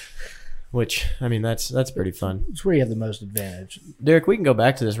 Which, I mean, that's pretty fun. It's where you have the most advantage. Derek, we can go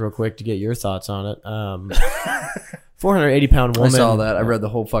back to this real quick to get your thoughts on it. 480-pound woman. I saw that. I read the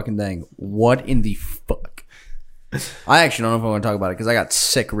whole fucking thing. What in the fuck? I actually don't know if I want to talk about it because I got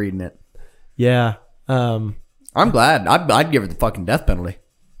sick reading it. Yeah. I'm glad. I'd give her the fucking death penalty.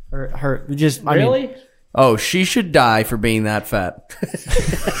 Her just Really? I mean, oh, she should die for being that fat.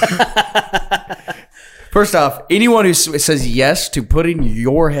 First off, anyone who says yes to putting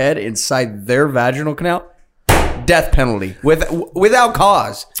your head inside their vaginal canal, death penalty without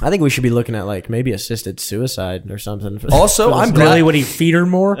cause. I think we should be looking at like maybe assisted suicide or something. Also, I'm glad. Really, would he feed her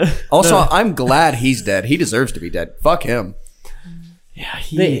more? Also, I'm glad he's dead. He deserves to be dead. Fuck him. Yeah,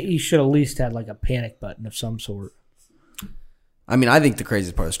 He should at least had like a panic button of some sort. I mean, I think the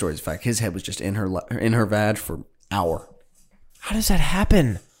craziest part of the story is the fact his head was just in her vag for an hour. How does that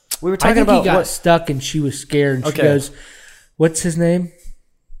happen? We were I talking think about he got stuck and she was scared. And she goes, "What's his name?"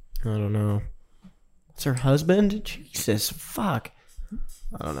 I don't know. It's her husband? Jesus, fuck.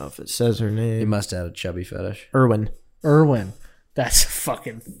 I don't know if it says her He name. must have had a chubby fetish. Erwin. That's a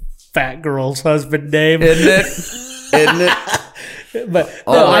fucking fat girl's husband name. Isn't it? But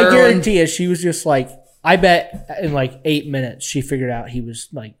no, I guarantee you, she was just like, I bet in like 8 minutes she figured out he was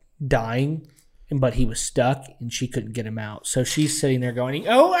like dying, but he was stuck and she couldn't get him out. So she's sitting there going,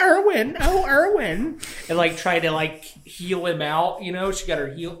 "Oh, Erwin, and like trying to like heel him out. You know, she got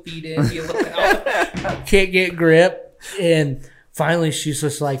her feet in, heel him out, can't get grip, and finally she's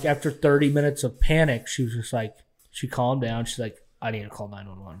just like, after 30 minutes of panic, she was just like, she calmed down. She's like, "I need to call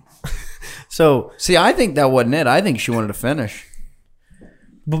 911." So, see, I think that wasn't it. I think she wanted to finish.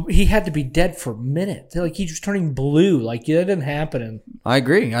 But he had to be dead for a minute. Like, he was turning blue. Like, that didn't happen. And I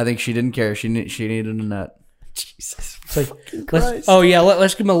agree. I think she didn't care. She needed a nut. Jesus. it's like,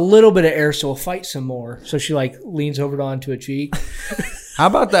 let's give him a little bit of air so we'll fight some more. So she, like, leans over onto a cheek. How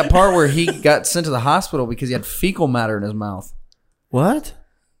about that part where he got sent to the hospital because he had fecal matter in his mouth? What?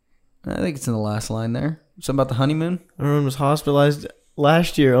 I think it's in the last line there. Something about the honeymoon? Erwin was hospitalized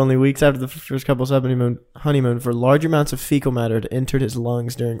last year, only weeks after the first couple's honeymoon, for large amounts of fecal matter that entered his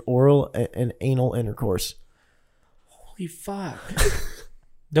lungs during oral and anal intercourse. Holy fuck.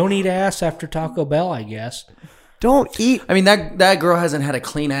 Don't eat ass after Taco Bell, I guess. Don't eat. I mean, that girl hasn't had a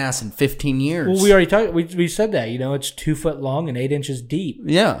clean ass in 15 years. Well, we already talked. We said that. You know, it's 2 foot long and 8 inches deep.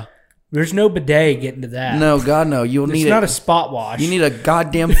 Yeah. There's no bidet getting to that. No, God, no. You'll need it's not a spot wash. You need a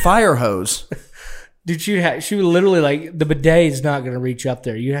goddamn fire hose. Dude, she would literally, like, the bidet is not going to reach up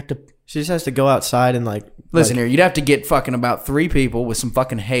there. You have to. She just has to go outside and Listen here, you'd have to get fucking about 3 people with some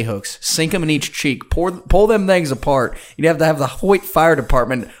fucking hay hooks, sink them in each cheek, pull them things apart. You'd have to have the Hoyt Fire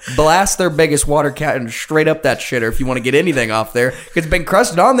Department blast their biggest water cannon straight up that shitter if you want to get anything off there. Because it's been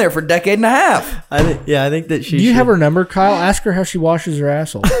crusted on there for a decade and a half. I think that she. Do you have her number, Kyle? Ask her how she washes her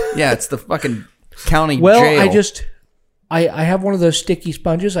asshole. Yeah, it's the fucking county jail. Well, I have one of those sticky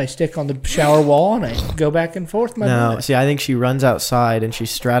sponges I stick on the shower wall and I go back and forth. See, I think she runs outside and she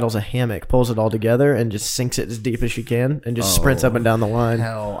straddles a hammock, pulls it all together, and just sinks it as deep as she can, and just sprints up and down the line.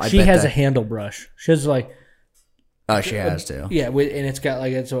 Hell, she has a handle brush. She has like. Oh, she has to. Yeah, and it's got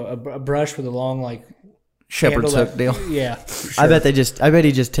like a brush with a long like. Shepherd's hook deal. Yeah, sure. I bet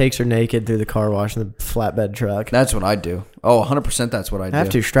he just takes her naked through the car wash in the flatbed truck. That's what I'd do. Oh, 100% that's what I'd do. Have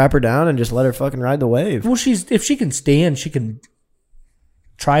to strap her down and just let her fucking ride the wave. Well, if she can stand, she can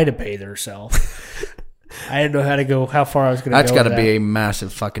try to bathe herself. I didn't know how far I was going to go. That's got to be a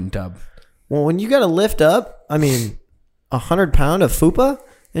massive fucking tub. Well, when you got to lift up, 100 pound of fupa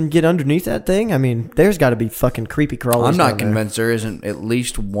and get underneath that thing, there's got to be fucking creepy crawlers. I'm not convinced there isn't at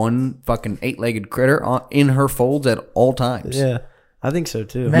least one fucking 8-legged critter in her folds at all times. Yeah, I think so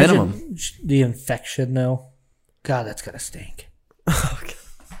too. Imagine minimum. The infection, though. God, that's got to stink. Oh,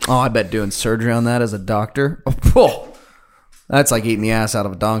 I bet doing surgery on that as a doctor. Oh, that's like eating the ass out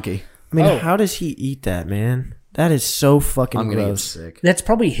of a donkey. How does he eat that, man? That is so fucking I'm gonna gross. get sick. That's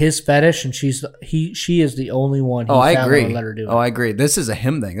probably his fetish, and she is the only one. I agree. Let her do it. I agree. This is a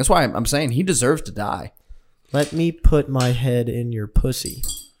him thing. That's why I'm saying he deserves to die. Let me put my head in your pussy.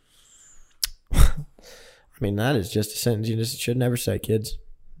 That is just a sentence you just should never say, kids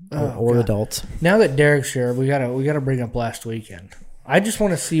or adults. Now that Derek's here, we gotta bring up last weekend. I just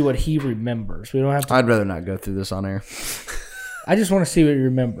want to see what he remembers. We don't have to. I'd rather not go through this on air. I just want to see what you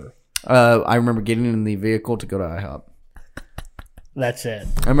remember. I remember getting in the vehicle to go to IHOP. That's it.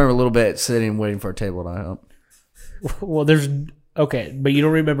 I remember a little bit sitting and waiting for a table at IHOP. Well, but you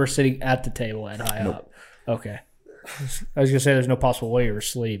don't remember sitting at the table at IHOP. Nope. Okay. I was gonna say there's no possible way you were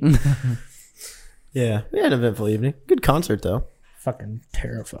asleep. Yeah, we had an eventful evening. Good concert though. Fucking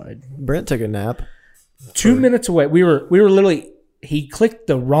terrified. Brent took a nap. 2 minutes away. We were literally. He clicked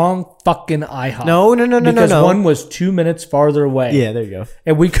the wrong fucking IHOP. No. Because one was 2 minutes farther away. Yeah, there you go.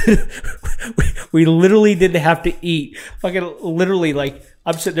 And we literally didn't have to eat. Fucking literally, like,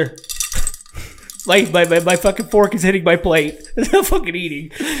 I'm sitting there, like, my fucking fork is hitting my plate. I'm not fucking eating.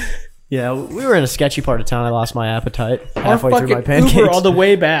 Yeah, we were in a sketchy part of town. I lost my appetite halfway our through my fucking pancakes. Uber on the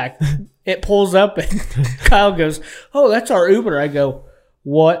way back, it pulls up and Kyle goes, "Oh, that's our Uber." I go,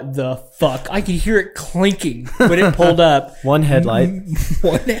 "What the fuck?" I could hear it clinking when it pulled up. One headlight.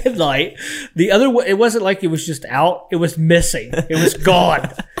 The other one, it wasn't like it was just out. It was missing. It was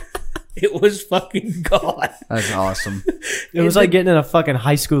gone. It was fucking gone. That's awesome. It was like getting in a fucking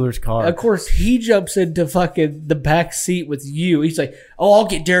high schooler's car. Of course, he jumps into fucking the back seat with you. He's like, "Oh, I'll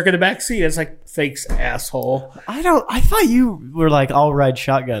get Derek in the back seat." It's like, thanks, asshole. I thought you were like, I'll ride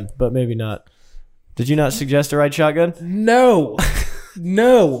shotgun, but maybe not. Did you not suggest a ride shotgun? No,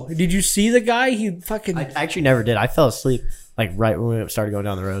 no. Did you see the guy? He fucking. I actually never did. I fell asleep like right when we started going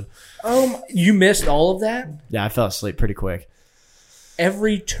down the road. You missed all of that. Yeah, I fell asleep pretty quick.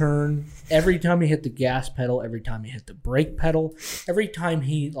 Every turn, every time he hit the gas pedal, every time he hit the brake pedal, every time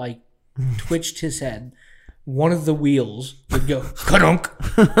he like twitched his head, one of the wheels would go kadunk,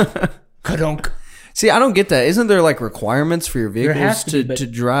 kadunk. See, I don't get that. Isn't there like requirements for your vehicles has to be, to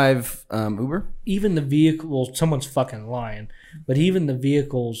drive Uber? Even the vehicles, someone's fucking lying, but even the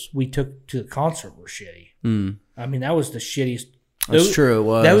vehicles we took to the concert were shitty. I mean, that was the shittiest. That's true. It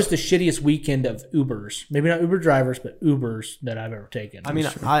was. That was the shittiest weekend of Ubers. Maybe not Uber drivers, but Ubers that I've ever taken. I mean,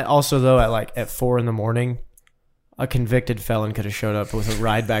 I also though at 4 a.m, a convicted felon could have showed up with a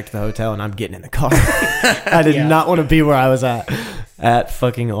ride back to the hotel, and I'm getting in the car. I did not want to be where I was at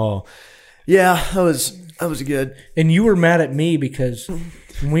fucking all. Yeah, that was good. And you were mad at me because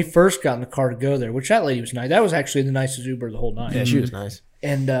when we first got in the car to go there, which that lady was nice. That was actually the nicest Uber the whole night. Yeah, she was nice.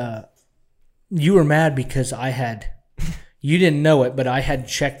 And you were mad because you didn't know it, but I had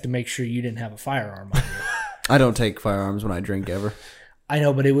checked to make sure you didn't have a firearm on you. I don't take firearms when I drink ever. I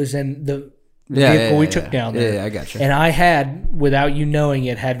know, but it was in the vehicle we took down there. Yeah, I got you. And I had, without you knowing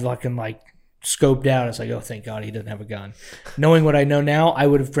it, had fucking like scoped out. It's like, oh, thank God he doesn't have a gun. Knowing what I know now, I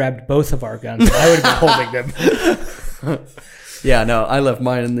would have grabbed both of our guns. I would have been holding them. Yeah, no, I left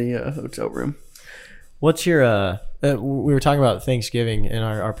mine in the hotel room. What's your we were talking about Thanksgiving and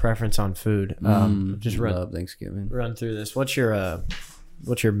our preference on food. Just love Thanksgiving. Run through this. What's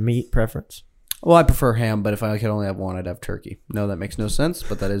your meat preference? Well, I prefer ham, but if I could only have one, I'd have turkey. No, that makes no sense,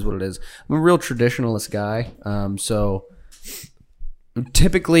 but that is what it is. I'm a real traditionalist guy, so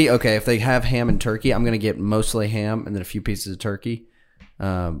typically, okay, if they have ham and turkey, I'm going to get mostly ham and then a few pieces of turkey.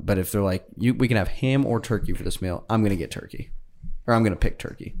 But if they're like, we can have ham or turkey for this meal, I'm going to get turkey. Or I'm going to pick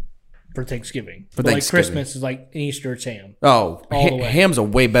turkey. For Thanksgiving. For But Thanksgiving. like Christmas is like Easter, it's ham. Oh, All the way. ham's a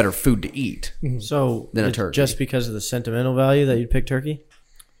way better food to eat. So Than a it's turkey. just because of the sentimental value that you'd pick turkey?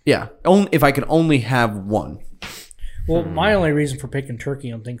 Yeah, only if I could only have one. Well, my only reason for picking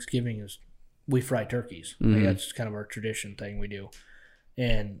turkey on Thanksgiving is we fry turkeys. Like, that's kind of our tradition thing we do.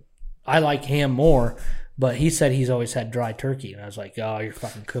 And I like ham more, but he said he's always had dry turkey. And I was like, oh, you're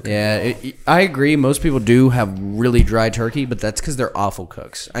fucking cooking. Yeah, I agree. Most people do have really dry turkey, but that's because they're awful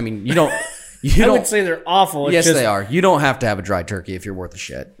cooks. I mean, you don't. I would say they're awful. It's Yes, just, they are. You don't have to have a dry turkey if you're worth a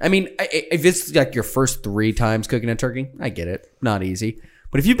shit. I mean, if it's like your first 3 times cooking a turkey, I get it. Not easy.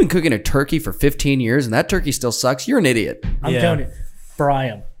 But if you've been cooking a turkey for 15 years and that turkey still sucks, you're an idiot. I'm telling you, fry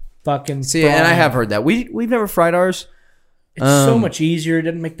 'em. Fucking See, fry and I 'em. have heard that. We've never fried ours. It's so much easier. It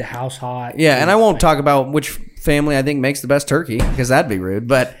doesn't make the house hot. Yeah, and I won't talk about which family I think makes the best turkey because that'd be rude.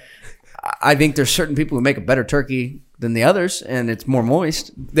 But I think there's certain people who make a better turkey than the others, and it's more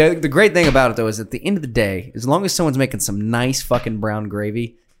moist. The great thing about it, though, is at the end of the day, as long as someone's making some nice fucking brown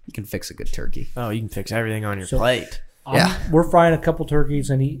gravy, you can fix a good turkey. Oh, you can fix everything on your plate. We're frying a couple turkeys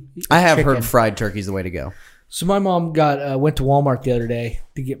and I have chicken. heard fried turkey's the way to go. So my mom went to Walmart the other day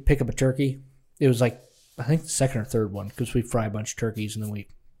to pick up a turkey. It was like, I think the second or third one because we fry a bunch of turkeys and then we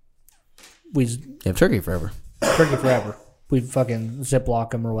You have turkey forever. turkey forever. We fucking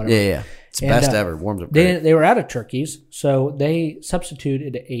Ziploc them or whatever. Yeah. It's the best ever. Warms up great. They were out of turkeys, so they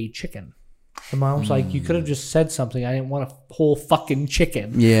substituted a chicken. And my mom's like, you could have just said something. I didn't want a whole fucking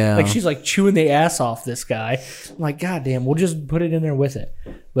chicken. Yeah. Like, she's like chewing the ass off this guy. I'm like, God damn, we'll just put it in there with it.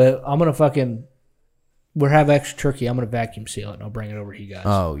 But I'm going to we'll have extra turkey. I'm going to vacuum seal it and I'll bring it over to you guys.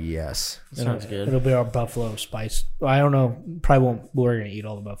 Oh, yes. Sounds good. It'll be our buffalo spice. I don't know. Probably won't. We're going to eat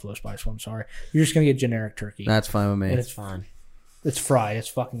all the buffalo spice. Well, I'm sorry. You're just going to get generic turkey. That's fine with me. And it's fine. It's fried. It's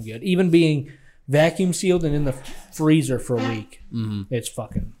fucking good. Even being vacuum sealed and in the freezer for a week, it's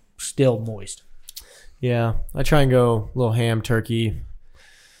fucking still moist. Yeah, I try and go a little ham turkey.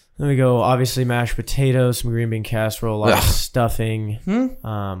 Then we go obviously mashed potatoes, some green bean casserole, a lot of stuffing. Green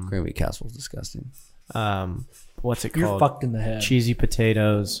bean casserole's disgusting. What's it You're called? fucked in the head. Cheesy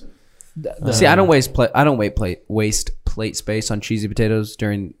potatoes. See, I don't waste plate space on cheesy potatoes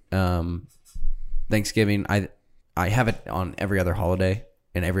during Thanksgiving. I have it on every other holiday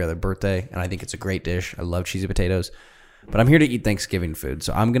and every other birthday, and I think it's a great dish. I love cheesy potatoes, but I'm here to eat Thanksgiving food,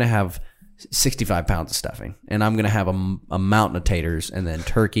 so I'm gonna have 65 pounds of stuffing, and I'm gonna have a mountain of taters, and then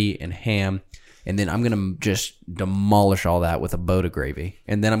turkey and ham, and then I'm gonna just demolish all that with a boat of gravy,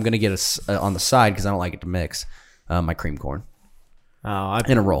 and then I'm gonna get on the side because I don't like it to mix my cream corn Oh,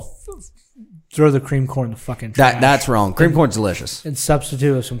 in a roll. throw the cream corn in the fucking trash. That's wrong. Cream corn's delicious. And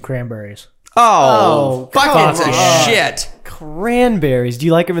substitute with some cranberries. Oh, fucking fuck. shit. Cranberries. Do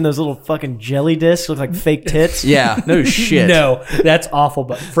you like them in those little fucking jelly discs? Look like fake tits. Yeah, no shit. No, that's awful.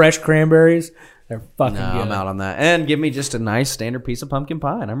 But fresh cranberries, they're fucking good. I'm out on that. And give me just a nice standard piece of pumpkin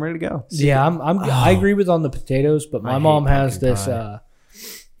pie, and I'm ready to go. Yeah, I agree with on the potatoes, but my mom has this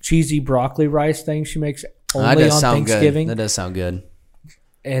cheesy broccoli rice thing she makes only on Thanksgiving. That does sound good.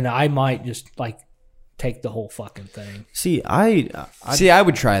 And I might just like take the whole fucking thing. See, I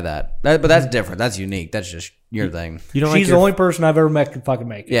would try that. But that's different. That's unique. That's just your thing. You don't She's like the only person I've ever met can fucking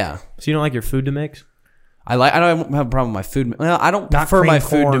make it. Yeah. So you don't like your food to mix? I don't have a problem with my food. Well, I don't Not prefer my cream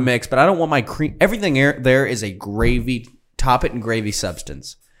food to corn. mix, but I don't want my cream. Everything there is a gravy, top it in gravy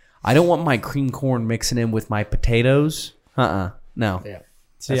substance. I don't want my cream corn mixing in with my potatoes. No. Yeah.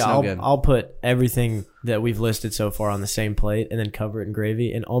 See, That's no good. I'll put everything that we've listed so far on the same plate and then cover it in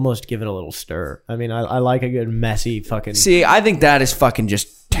gravy and almost give it a little stir. I mean, I like a good messy fucking... See, I think that is fucking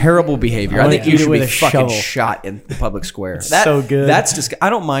just terrible behavior. I think you eat it should with be a fucking shovel. shot in the public square. So good. That's just. I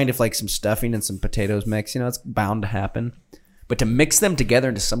don't mind if like some stuffing and some potatoes mix. You know, it's bound to happen. But to mix them together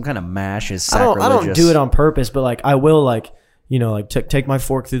into some kind of mash is sacrilegious. I don't do it on purpose, but like I will like, you know, like take my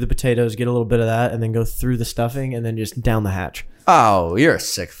fork through the potatoes, get a little bit of that, and then go through the stuffing and then just down the hatch. Oh, you're a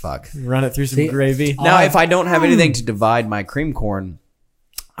sick fuck. Run it through some gravy. Now, if I don't have anything to divide my cream corn,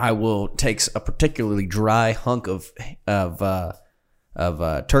 I will take a particularly dry hunk of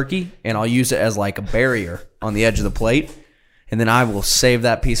turkey, and I'll use it as like a barrier on the edge of the plate, and then I will save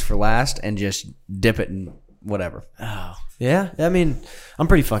that piece for last and just dip it in whatever. Oh, yeah. I mean, I'm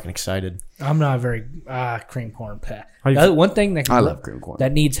pretty fucking excited. I'm not a very cream corn pet. Are you- One thing that I love cream corn.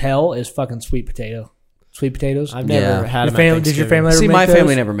 that needs hell is fucking sweet potatoes. I've never had them. Did your family ever See, make my those?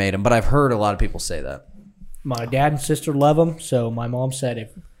 family never made them, but I've heard a lot of people say that. My dad and sister love them, so my mom said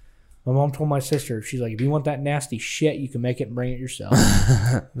my mom told my sister, she's like, if you want that nasty shit, you can make it and bring it yourself.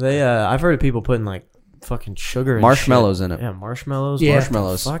 I've heard of people putting like fucking sugar and Marshmallows shit. in it. Yeah, marshmallows. Yeah.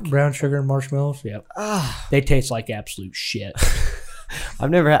 Marshmallows. Fuck. Brown sugar and marshmallows, yep. They taste like absolute shit.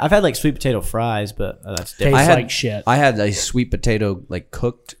 I've had like sweet potato fries, but that's different. Tastes had- like shit. I had a sweet potato like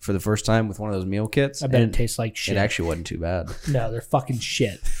cooked for the first time with one of those meal kits. I bet it and tastes like shit. It actually wasn't too bad. No, they're fucking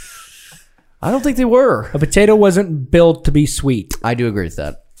shit. I don't think they were. A potato wasn't built to be sweet. I do agree with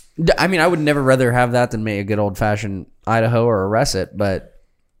that. I mean, I would never rather have that than make a good old fashioned Idaho or a russet, but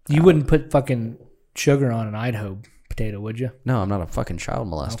You wouldn't put fucking sugar on an Idaho potato, would you? no, I'm not a fucking child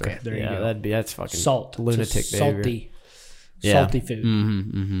molester. Okay, there you Yeah, go. that's fucking Salt. lunatic It's a behavior. salty food.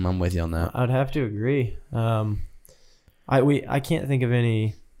 I'm with you on that. I'd have to agree. I can't think of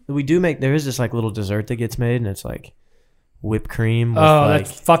any. We do make. There is this like little dessert that gets made, and it's like whipped cream. With Oh, like,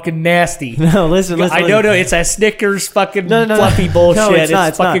 that's fucking nasty. no. Listen. I don't know. It's a Snickers fucking No. fluffy bullshit. No, it's not.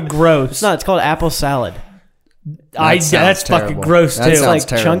 It's fucking not. gross. It's not. It's called apple salad. sounds That's fucking terrible. gross That too. It's sounds like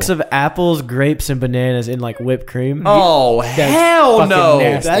terrible. chunks of apples, grapes, and bananas in like whipped cream. Oh, hell fucking no.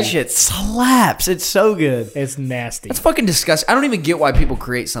 nasty. That shit slaps. It's so good. It's nasty. That's fucking disgusting. I don't even get why people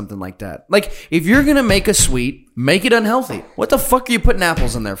create something like that. Like, if you're going to make a sweet, make it unhealthy. What the fuck are you putting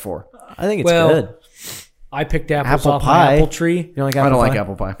apples in there for? I think it's Well, good. I picked apples Apple off pie. my apple tree. You don't like I apple don't like pie?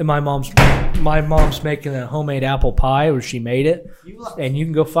 apple pie. And my mom's making a homemade apple pie where she made it. And you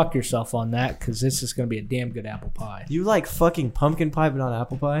can go fuck yourself on that because this is going to be a damn good apple pie. You like fucking pumpkin pie, but not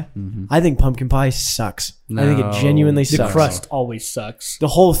apple pie? I think pumpkin pie sucks. I think it genuinely The sucks. crust always sucks. The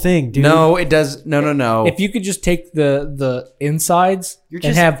whole thing, dude. No, it does. No. If you could just take the insides and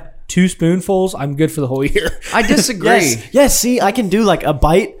just- have 2 spoonfuls, I'm good for the whole year. I disagree. Yes, see, I can do like a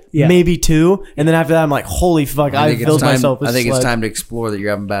bite, Yeah. maybe 2, and then after that, I'm like, holy fuck, I filled myself with I think it's sludge. time to explore that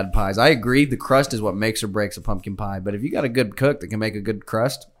you're having bad pies. I agree. The crust is what makes or breaks a pumpkin pie. But if you got a good cook that can make a good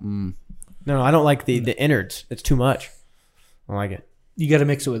crust, No, I don't like the innards. It's too much. I don't like it. You got to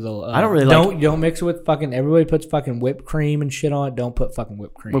mix it with a. I don't really like- Don't mix it with fucking. Everybody puts fucking whipped cream and shit on it. Don't put fucking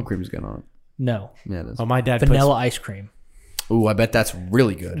whipped cream. whipped cream is good on it. No, Yeah, it is. Oh, my dad vanilla ice cream. Ooh, I bet that's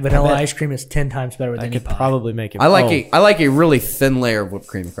really good. Vanilla bet- ice cream is 10 times better puts. than I any could pie. probably make it. I like Oh, I like a really thin layer of whipped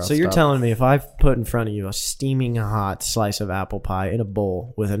cream across. So the you're top. telling me if I put in front of you a steaming hot slice of apple pie in a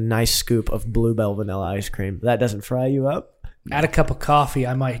bowl with a nice scoop of Bluebell vanilla ice cream, that doesn't fry you up? Add a cup of coffee,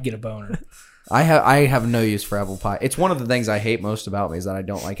 I might get a boner. I have no use for apple pie. It's one of the things I hate most about me is that I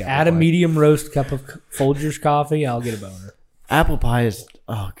don't like apple Add a pie. medium roast cup of Folgers coffee, I'll get a boner. Apple pie is,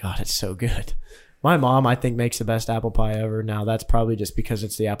 oh God, it's so good. My mom, I think, makes the best apple pie ever. Now, that's probably just because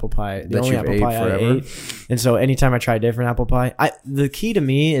it's the apple pie, the That only you've apple ate pie I forever. ate. And so anytime I try different apple pie, the key to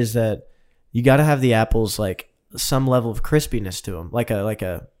me is that you got to have the apples like some level of crispiness to them.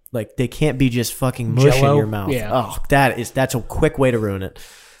 Like they can't be just fucking mush Jell-O? in your mouth. Yeah. Oh, that's a quick way to ruin it.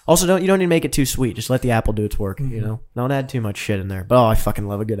 Also, you don't need to make it too sweet. Just let the apple do its work. Mm-hmm. You know, don't add too much shit in there. But I fucking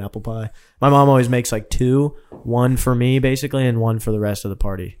love a good apple pie. My mom always makes like 2, one for me basically, and one for the rest of the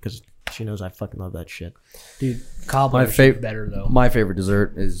party because she knows I fucking love that shit. Dude, cobbler is better though. My favorite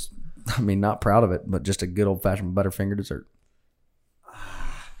dessert is, I mean, not proud of it, but just a good old fashioned Butterfinger dessert.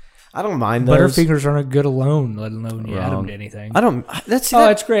 I don't mind those. Butterfingers aren't good alone, let alone you add them to anything. I don't. That's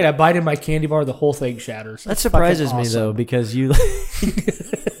it's great. I bite in my candy bar, the whole thing shatters. That surprises me though because you.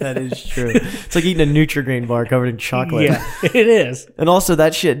 That is true. It's like eating a Nutri-Grain bar covered in chocolate. Yeah, it is. And also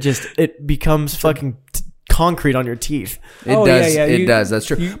that shit it becomes fucking concrete on your teeth. It does. Yeah, it does. That's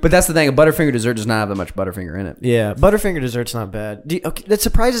true. But that's the thing. A Butterfinger dessert does not have that much Butterfinger in it. Yeah, Butterfinger dessert's not bad. Okay, that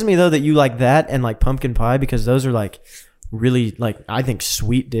surprises me though that you like that and like pumpkin pie because those are like really like I think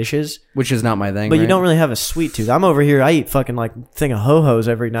sweet dishes, which is not my thing. But right? you don't really have a sweet tooth. I'm over here. I eat fucking like thing of ho-hos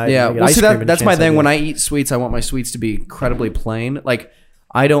every night. Yeah, well, see that's my thing. When I eat sweets, I want my sweets to be incredibly plain. Like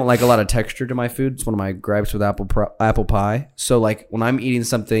I don't like a lot of texture to my food. It's one of my gripes with apple pie. So like when I'm eating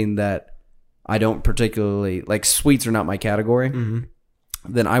something that I don't particularly like, sweets are not my category.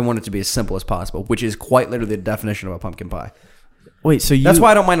 Mm-hmm. Then I want it to be as simple as possible, which is quite literally the definition of a pumpkin pie. Wait, so that's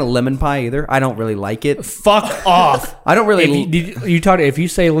why I don't mind a lemon pie either. I don't really like it. Fuck off. I don't really. If you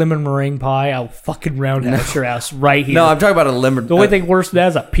say lemon meringue pie, I'll fucking roundhouse your ass right here. No, I'm talking about a lemon. The only thing worse than that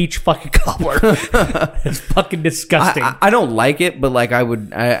is a peach fucking cobbler. It's fucking disgusting. I don't like it, but like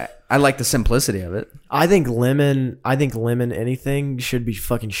I like the simplicity of it. I think lemon anything should be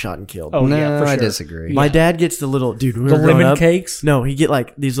fucking shot and killed. Oh, yeah, for sure. I disagree. My dad gets the little dude. The lemon cakes? No, he get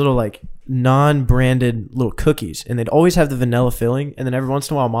like these little like non-branded little cookies, and they'd always have the vanilla filling. And then every once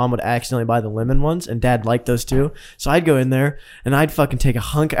in a while, Mom would accidentally buy the lemon ones, and Dad liked those too. So I'd go in there and I'd fucking take a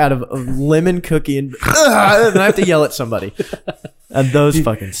hunk out of a lemon cookie and I have to yell at somebody. And those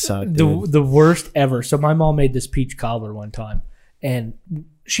fucking suck. Dude. The worst ever. So my mom made this peach cobbler one time, and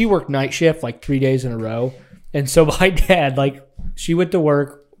she worked night shift like 3 days in a row. And so my dad, like, she went to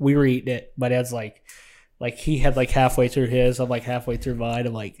work, we were eating it. My dad's like he had like halfway through his, I'm like halfway through mine.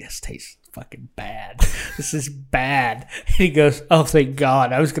 I'm like, this tastes fucking bad. This is bad. And he goes, oh, thank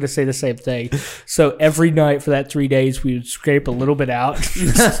God. I was going to say the same thing. So every night for that 3 days, we would scrape a little bit out,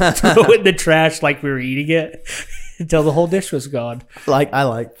 throw it in the trash like we were eating it until the whole dish was gone. I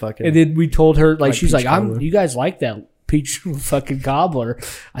like fucking. And then we told her, like she's like, you guys like that peach fucking cobbler.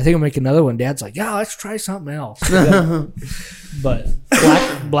 I think I'll make another one. Dad's like, yeah, let's try something else. But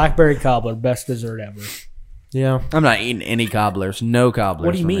blackberry cobbler, best dessert ever. Yeah. I'm not eating any cobblers. No cobblers.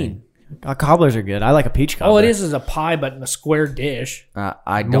 What do you mean? Cobblers are good. I like a peach cobbler. All it is a pie, but in a square dish.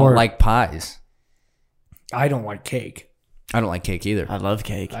 I don't like pies. I don't like cake. I don't like cake either. I love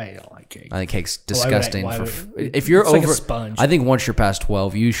cake. I don't like cake. I think cake's disgusting. If you're over, like a sponge. I think once you're past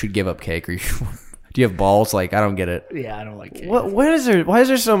 12, you should give up cake. Or do you have balls? Like, I don't get it. Yeah, I don't like cake. Why is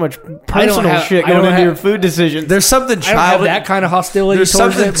there so much personal shit going into your food decisions? There's something childish. I don't have that kind of hostility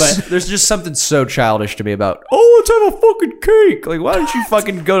towards it, but there's just something so childish to me about, let's have a fucking cake. Like, why don't you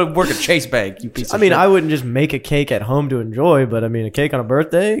fucking go to work at Chase Bank, you piece of shit? I wouldn't just make a cake at home to enjoy, but a cake on a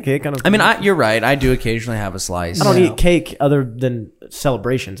birthday, cake on a... you're right. I do occasionally have a slice. I don't eat cake other than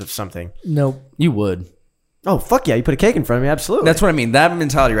celebrations of something. Nope. You would. Oh, fuck yeah. You put a cake in front of me. Absolutely. That's what I mean. That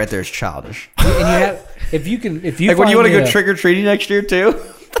mentality right there is childish. And you have... If you like, when you want to go trick or treating next year too,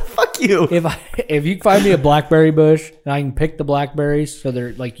 fuck you. If you find me a blackberry bush and I can pick the blackberries so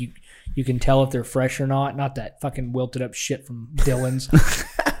they're like you can tell if they're fresh or not that fucking wilted up shit from Dylan's.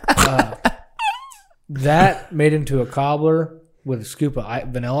 That made into a cobbler with a scoop of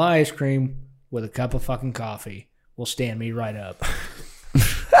vanilla ice cream with a cup of fucking coffee will stand me right up.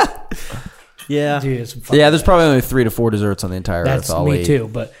 Yeah, dude, there's probably only 3 to 4 desserts on the entire earth. That's me too,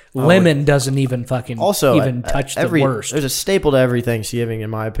 but lemon doesn't even fucking touch the worst. There's a staple to every Thanksgiving, in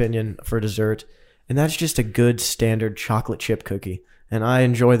my opinion, for dessert, and that's just a good standard chocolate chip cookie. And I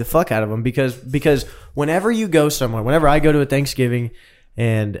enjoy the fuck out of them because whenever you go somewhere, whenever I go to a Thanksgiving,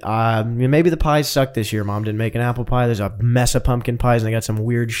 and maybe the pies suck this year. Mom didn't make an apple pie. There's a mess of pumpkin pies, and they got some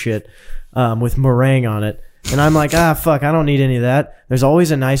weird shit with meringue on it. And I'm like, fuck, I don't need any of that. There's always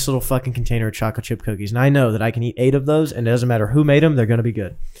a nice little fucking container of chocolate chip cookies. And I know that I can eat 8 of those, and it doesn't matter who made them, they're going to be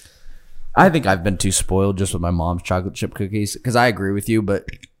good. I think I've been too spoiled just with my mom's chocolate chip cookies, because I agree with you, but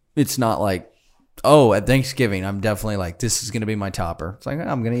it's not like, at Thanksgiving, I'm definitely like, this is going to be my topper. It's like,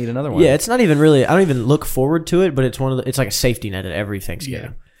 I'm going to eat another one. Yeah, it's not even really, I don't even look forward to it, but it's it's like a safety net at every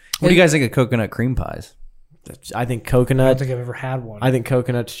Thanksgiving. Yeah. What do you guys think of coconut cream pies? I think coconut. I don't think I've ever had one. I think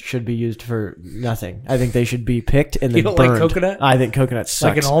coconuts should be used for nothing. I think they should be picked and then you don't burned. like coconut? I think coconut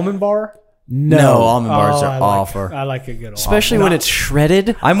sucks. Like an almond bar? No, almond bars are awful. I like a good almond. Especially when it's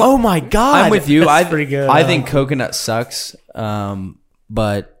shredded. Oh my God. I'm with you. That's pretty good. I think coconut sucks.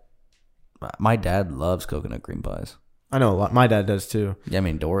 But my dad loves coconut cream pies. I know a lot. My dad does too. Yeah, I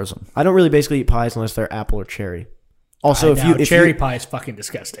mean, adores them. I don't really basically eat pies unless they're apple or cherry. Also, if cherry pie is fucking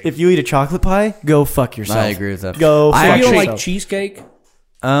disgusting. if you eat a chocolate pie, go fuck yourself. I agree with that. Go fuck you don't yourself. like cheesecake?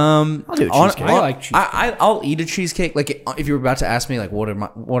 I'll do a cheesecake. I like cheesecake. I'll eat a cheesecake. Like if you were about to ask me, like what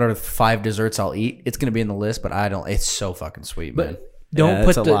are the 5 desserts I'll eat? It's gonna be in the list, but I don't. It's so fucking sweet, man. Don't Yeah,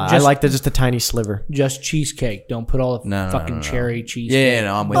 put it's a lot. I like just a tiny sliver. just cheesecake. Don't put all the No. cherry cheesecake. Yeah,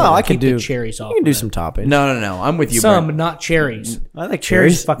 no, I'm with Oh, you. I can Keep the do cherries off. You can of do it. some toppings. No. I'm with you. Some, Brent. but not cherries. I like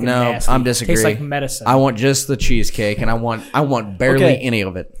Cherries cherries. fucking No, nasty. I'm disagreeing. Tastes like medicine. I want just the cheesecake, and I want barely Okay. any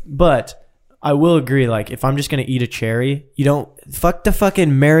of it. But I will agree. Like, if I'm just gonna eat a cherry, you don't fuck the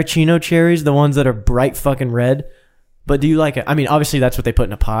fucking maraschino cherries, the ones that are bright fucking red. But do you like it? I mean, obviously that's what they put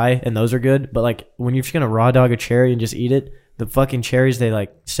in a pie, and those are good. But like, when you're just gonna raw dog a cherry and just eat it, the fucking cherries they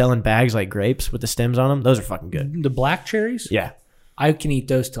like sell in bags like grapes with the stems on them, those are fucking good. the black cherries? Yeah. I can eat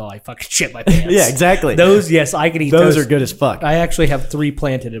those till I fucking shit my pants. Yeah, exactly. Those, yes, I can eat Those those. are good as fuck. I actually have 3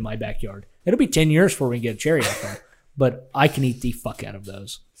 planted in my backyard. It'll be 10 years before we get a cherry out there. But I can eat the fuck out of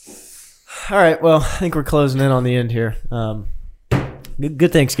those. All right. Well, I think we're closing in on the end here.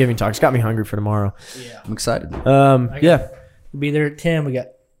 Good Thanksgiving talk. It's got me hungry for tomorrow. I'm excited. Yeah. We'll be there at 10. We got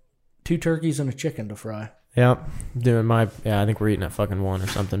 2 turkeys and a chicken to fry. Yeah. I think we're eating at fucking 1 or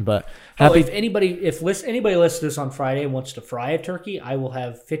something. But If anybody listens to this on Friday and wants to fry a turkey, I will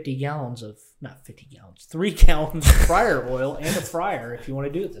have 3 gallons of fryer oil and a fryer if you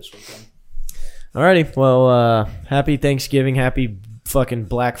want to do it this weekend. Alrighty. Well, happy Thanksgiving. Happy fucking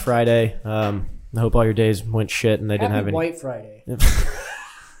Black Friday. I hope all your days went shit and they didn't have any. White Friday.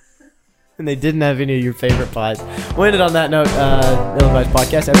 And they didn't have any of your favorite pies. We'll end it on that note. Illinois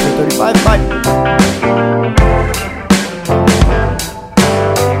Podcast, episode 35. Bye.